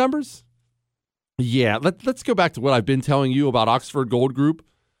inflation numbers? Yeah, let's go back to what I've been telling you about Oxford Gold Group.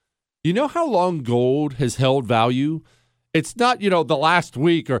 You know how long gold has held value? It's not, the last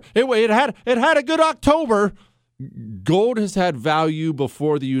week or it had a good October. Gold has had value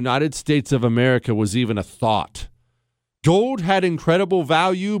before the United States of America was even a thought. Gold had incredible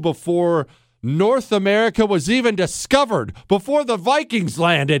value before North America was even discovered, before the Vikings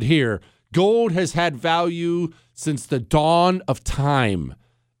landed here. Gold has had value since the dawn of time.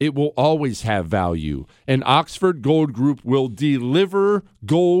 It will always have value. And Oxford Gold Group will deliver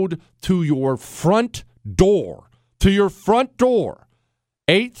gold to your front door. To your front door.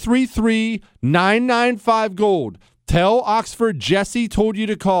 833-995-GOLD. Tell Oxford Jesse told you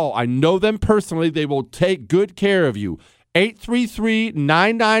to call. I know them personally. They will take good care of you.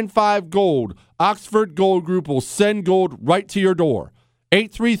 833-995-GOLD. Oxford Gold Group will send gold right to your door.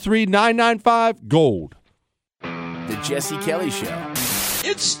 833-995-GOLD. The Jesse Kelly Show.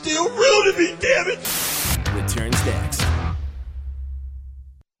 It's still real to me, damn it! Returns next.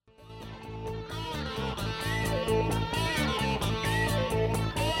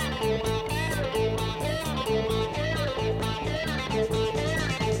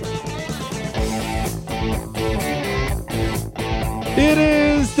 It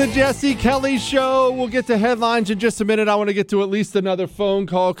is the Jesse Kelly Show. We'll get to headlines in just a minute. I want to get to at least another phone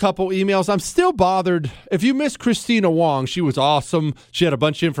call, a couple emails. I'm still bothered. If you missed Christina Wong, she was awesome. She had a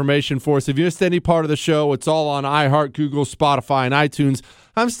bunch of information for us. If you missed any part of the show, it's all on iHeart, Google, Spotify, and iTunes.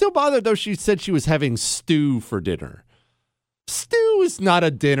 I'm still bothered, though. She said she was having stew for dinner. Stew is not a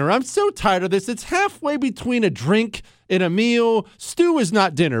dinner. I'm so tired of this. It's halfway between a drink and a meal. Stew is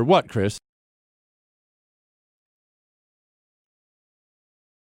not dinner. What, Chris?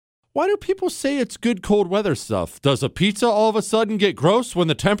 Why do people say it's good cold weather stuff? Does a pizza all of a sudden get gross when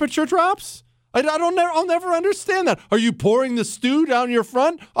the temperature drops? I'll never understand that. Are you pouring the stew down your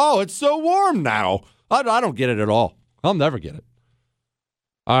front? Oh, it's so warm now. I don't get it at all. I'll never get it.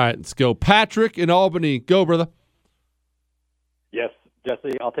 All right, let's go. Patrick in Albany. Go, brother. Yes,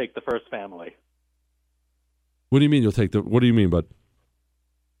 Jesse, I'll take the first family. What do you mean what do you mean, bud?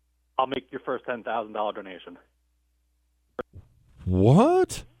 I'll make your first $10,000 donation.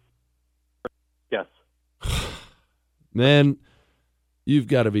 What? Yes. Man, you've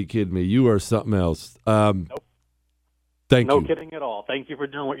got to be kidding me. You are something else. Nope. Thank you. No kidding at all. Thank you for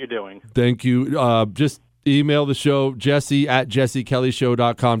doing what you're doing. Thank you. Just email the show,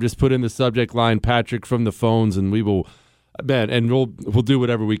 Jesse@jessekellyshow.com. Just put in the subject line, Patrick from the phones, and we will, man, and we'll do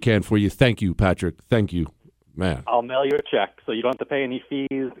whatever we can for you. Thank you, Patrick. Thank you, man. I'll mail you a check, so you don't have to pay any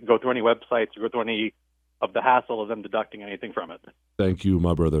fees, go through any websites, or go through any of the hassle of them deducting anything from it. Thank you,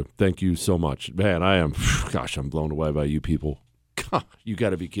 my brother. Thank you so much. Man, I'm blown away by you people. God, you got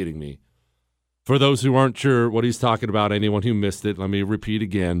to be kidding me. For those who aren't sure what he's talking about, anyone who missed it, let me repeat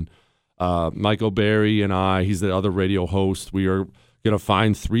again. Michael Berry and I, he's the other radio host, we are going to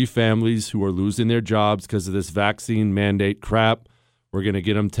find 3 families who are losing their jobs because of this vaccine mandate crap. We're going to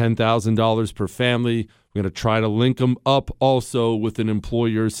get them $10,000 per family. We're going to try to link them up also with an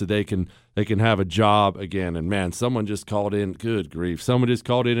employer so they can have a job again. And, man, someone just called in. Good grief. Someone just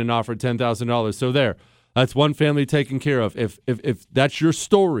called in and offered $10,000. So there, that's one family taken care of. If that's your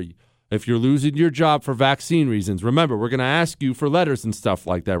story, if you're losing your job for vaccine reasons, remember, we're going to ask you for letters and stuff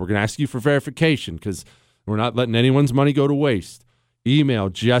like that. We're going to ask you for verification because we're not letting anyone's money go to waste. Email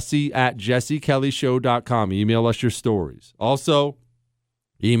Jesse@JesseKellyShow.com. Email us your stories. Also,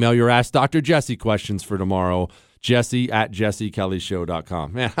 email your Ask Dr. Jesse questions for tomorrow,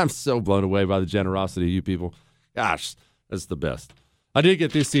 Jesse@JesseKellyShow.com. Man, I'm so blown away by the generosity of you people. Gosh, that's the best. I did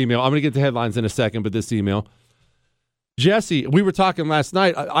get this email. I'm going to get the headlines in a second, but this email. Jesse, we were talking last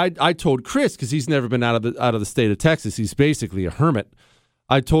night. I told Chris, because he's never been out of the state of Texas. He's basically a hermit.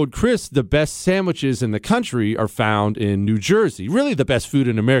 I told Chris the best sandwiches in the country are found in New Jersey. Really, the best food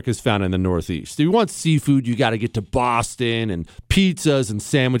in America is found in the Northeast. If you want seafood, you got to get to Boston, and pizzas and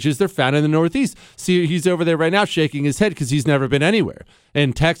sandwiches, they're found in the Northeast. See, he's over there right now shaking his head because he's never been anywhere.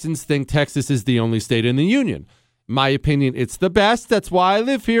 And Texans think Texas is the only state in the union. My opinion, it's the best. That's why I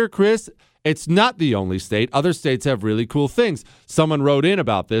live here, Chris. It's not the only state. Other states have really cool things. Someone wrote in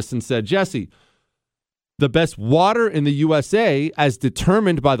about this and said, Jesse, the best water in the USA, as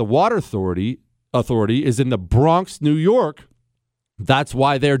determined by the Water Authority, is in the Bronx, New York. That's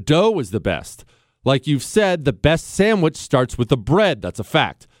why their dough is the best. Like you've said, the best sandwich starts with the bread. That's a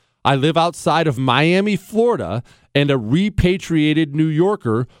fact. I live outside of Miami, Florida, and a repatriated New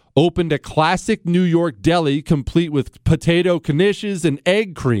Yorker opened a classic New York deli complete with potato knishes and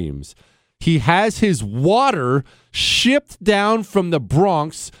egg creams. He has his water shipped down from the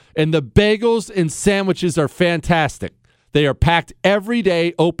Bronx, and the bagels and sandwiches are fantastic. They are packed every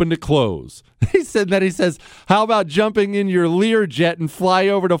day, open to close. He says, how about jumping in your Learjet and fly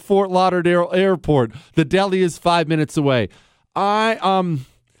over to Fort Lauderdale Airport? The deli is 5 minutes away. I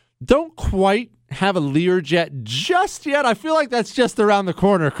don't quite have a Learjet just yet. I feel like that's just around the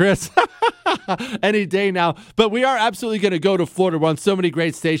corner, Chris. Any day now. But we are absolutely going to go to Florida. We're on so many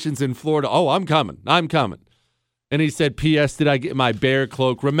great stations in Florida. Oh, I'm coming. And he said, P.S., did I get my bear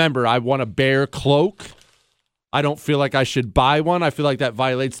cloak? Remember, I want a bear cloak. I don't feel like I should buy one. I feel like that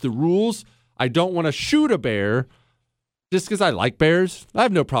violates the rules. I don't want to shoot a bear just because I like bears. I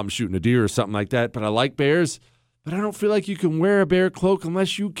have no problem shooting a deer or something like that, but I like bears. But I don't feel like you can wear a bear cloak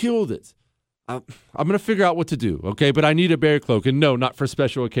unless you killed it. I'm going to figure out what to do, okay? But I need a bear cloak, and no, not for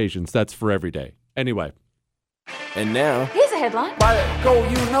special occasions. That's for every day. Anyway. And now, Here's a headline. Go,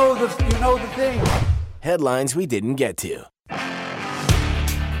 you know the thing. headlines we didn't get to.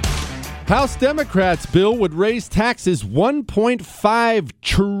 House Democrats' bill would raise taxes $1.5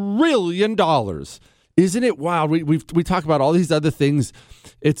 trillion. Isn't it wild? We talk about all these other things.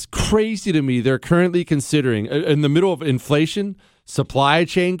 It's crazy to me. They're currently considering, in the middle of inflation, supply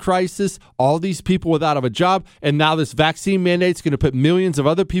chain crisis, all these people without a job, and now this vaccine mandate is going to put millions of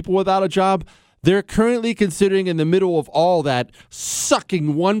other people without a job. They're currently considering, in the middle of all that,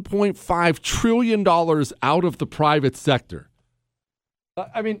 sucking $1.5 trillion out of the private sector.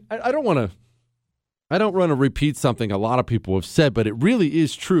 I mean, I don't want to repeat something a lot of people have said, but it really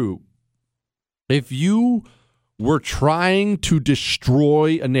is true. If you were trying to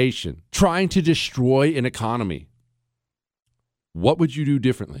destroy a nation, trying to destroy an economy, what would you do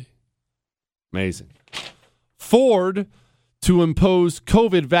differently? Amazing. Ford to impose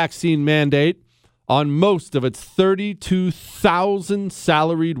COVID vaccine mandate on most of its 32,000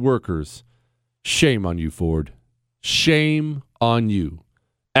 salaried workers. Shame on you, Ford. Shame on you.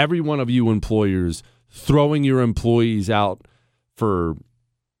 Every one of you employers throwing your employees out for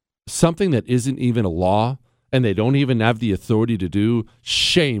something that isn't even a law and they don't even have the authority to do.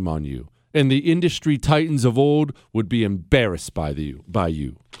 Shame on you. And the industry titans of old would be embarrassed by you.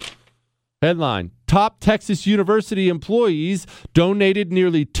 Headline, top Texas University employees donated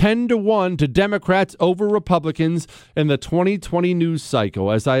nearly 10-1 to Democrats over Republicans in the 2020 news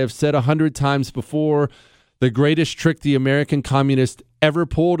cycle. As I have said 100 times before, the greatest trick the American communists ever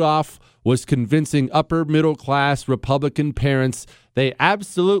pulled off was convincing upper middle class Republican parents they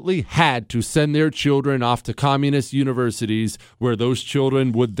absolutely had to send their children off to communist universities where those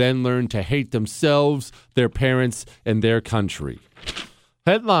children would then learn to hate themselves, their parents, and their country.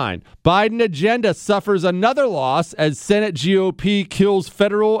 Headline, Biden agenda suffers another loss as Senate GOP kills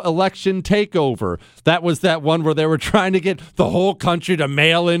federal election takeover. That was that one where they were trying to get the whole country to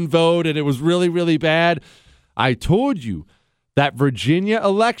mail-in vote, and it was really, really bad. I told you that Virginia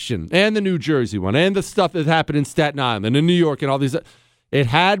election and the New Jersey one and the stuff that happened in Staten Island and New York and all these, it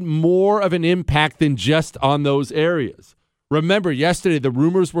had more of an impact than just on those areas. Remember, yesterday the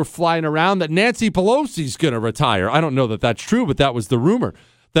rumors were flying around that Nancy Pelosi's going to retire. I don't know that that's true, but that was the rumor,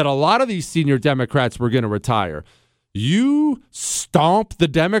 that a lot of these senior Democrats were going to retire. You stomp the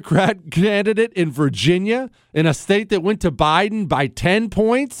Democrat candidate in Virginia, in a state that went to Biden by 10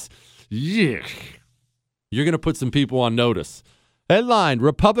 points? Yeah. You're going to put some people on notice. Headline,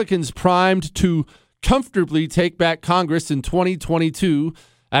 Republicans primed to comfortably take back Congress in 2022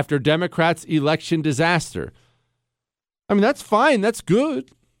 after Democrats' election disaster. I mean, that's fine. That's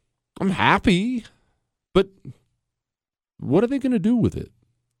good. I'm happy. But what are they going to do with it?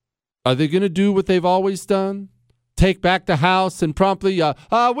 Are they going to do what they've always done? Take back the House and promptly,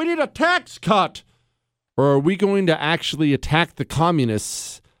 we need a tax cut? Or are we going to actually attack the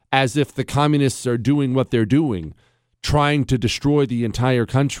communists as if the communists are doing what they're doing, trying to destroy the entire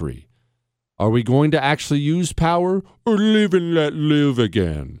country? Are we going to actually use power or live and let live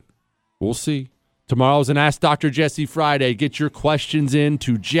again? We'll see. Tomorrow's an Ask Dr. Jesse Friday. Get your questions in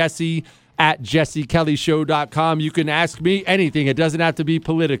to Jesse at jessekellyshow.com. You can ask me anything. It doesn't have to be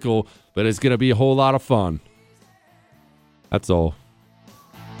political, but it's going to be a whole lot of fun. That's all.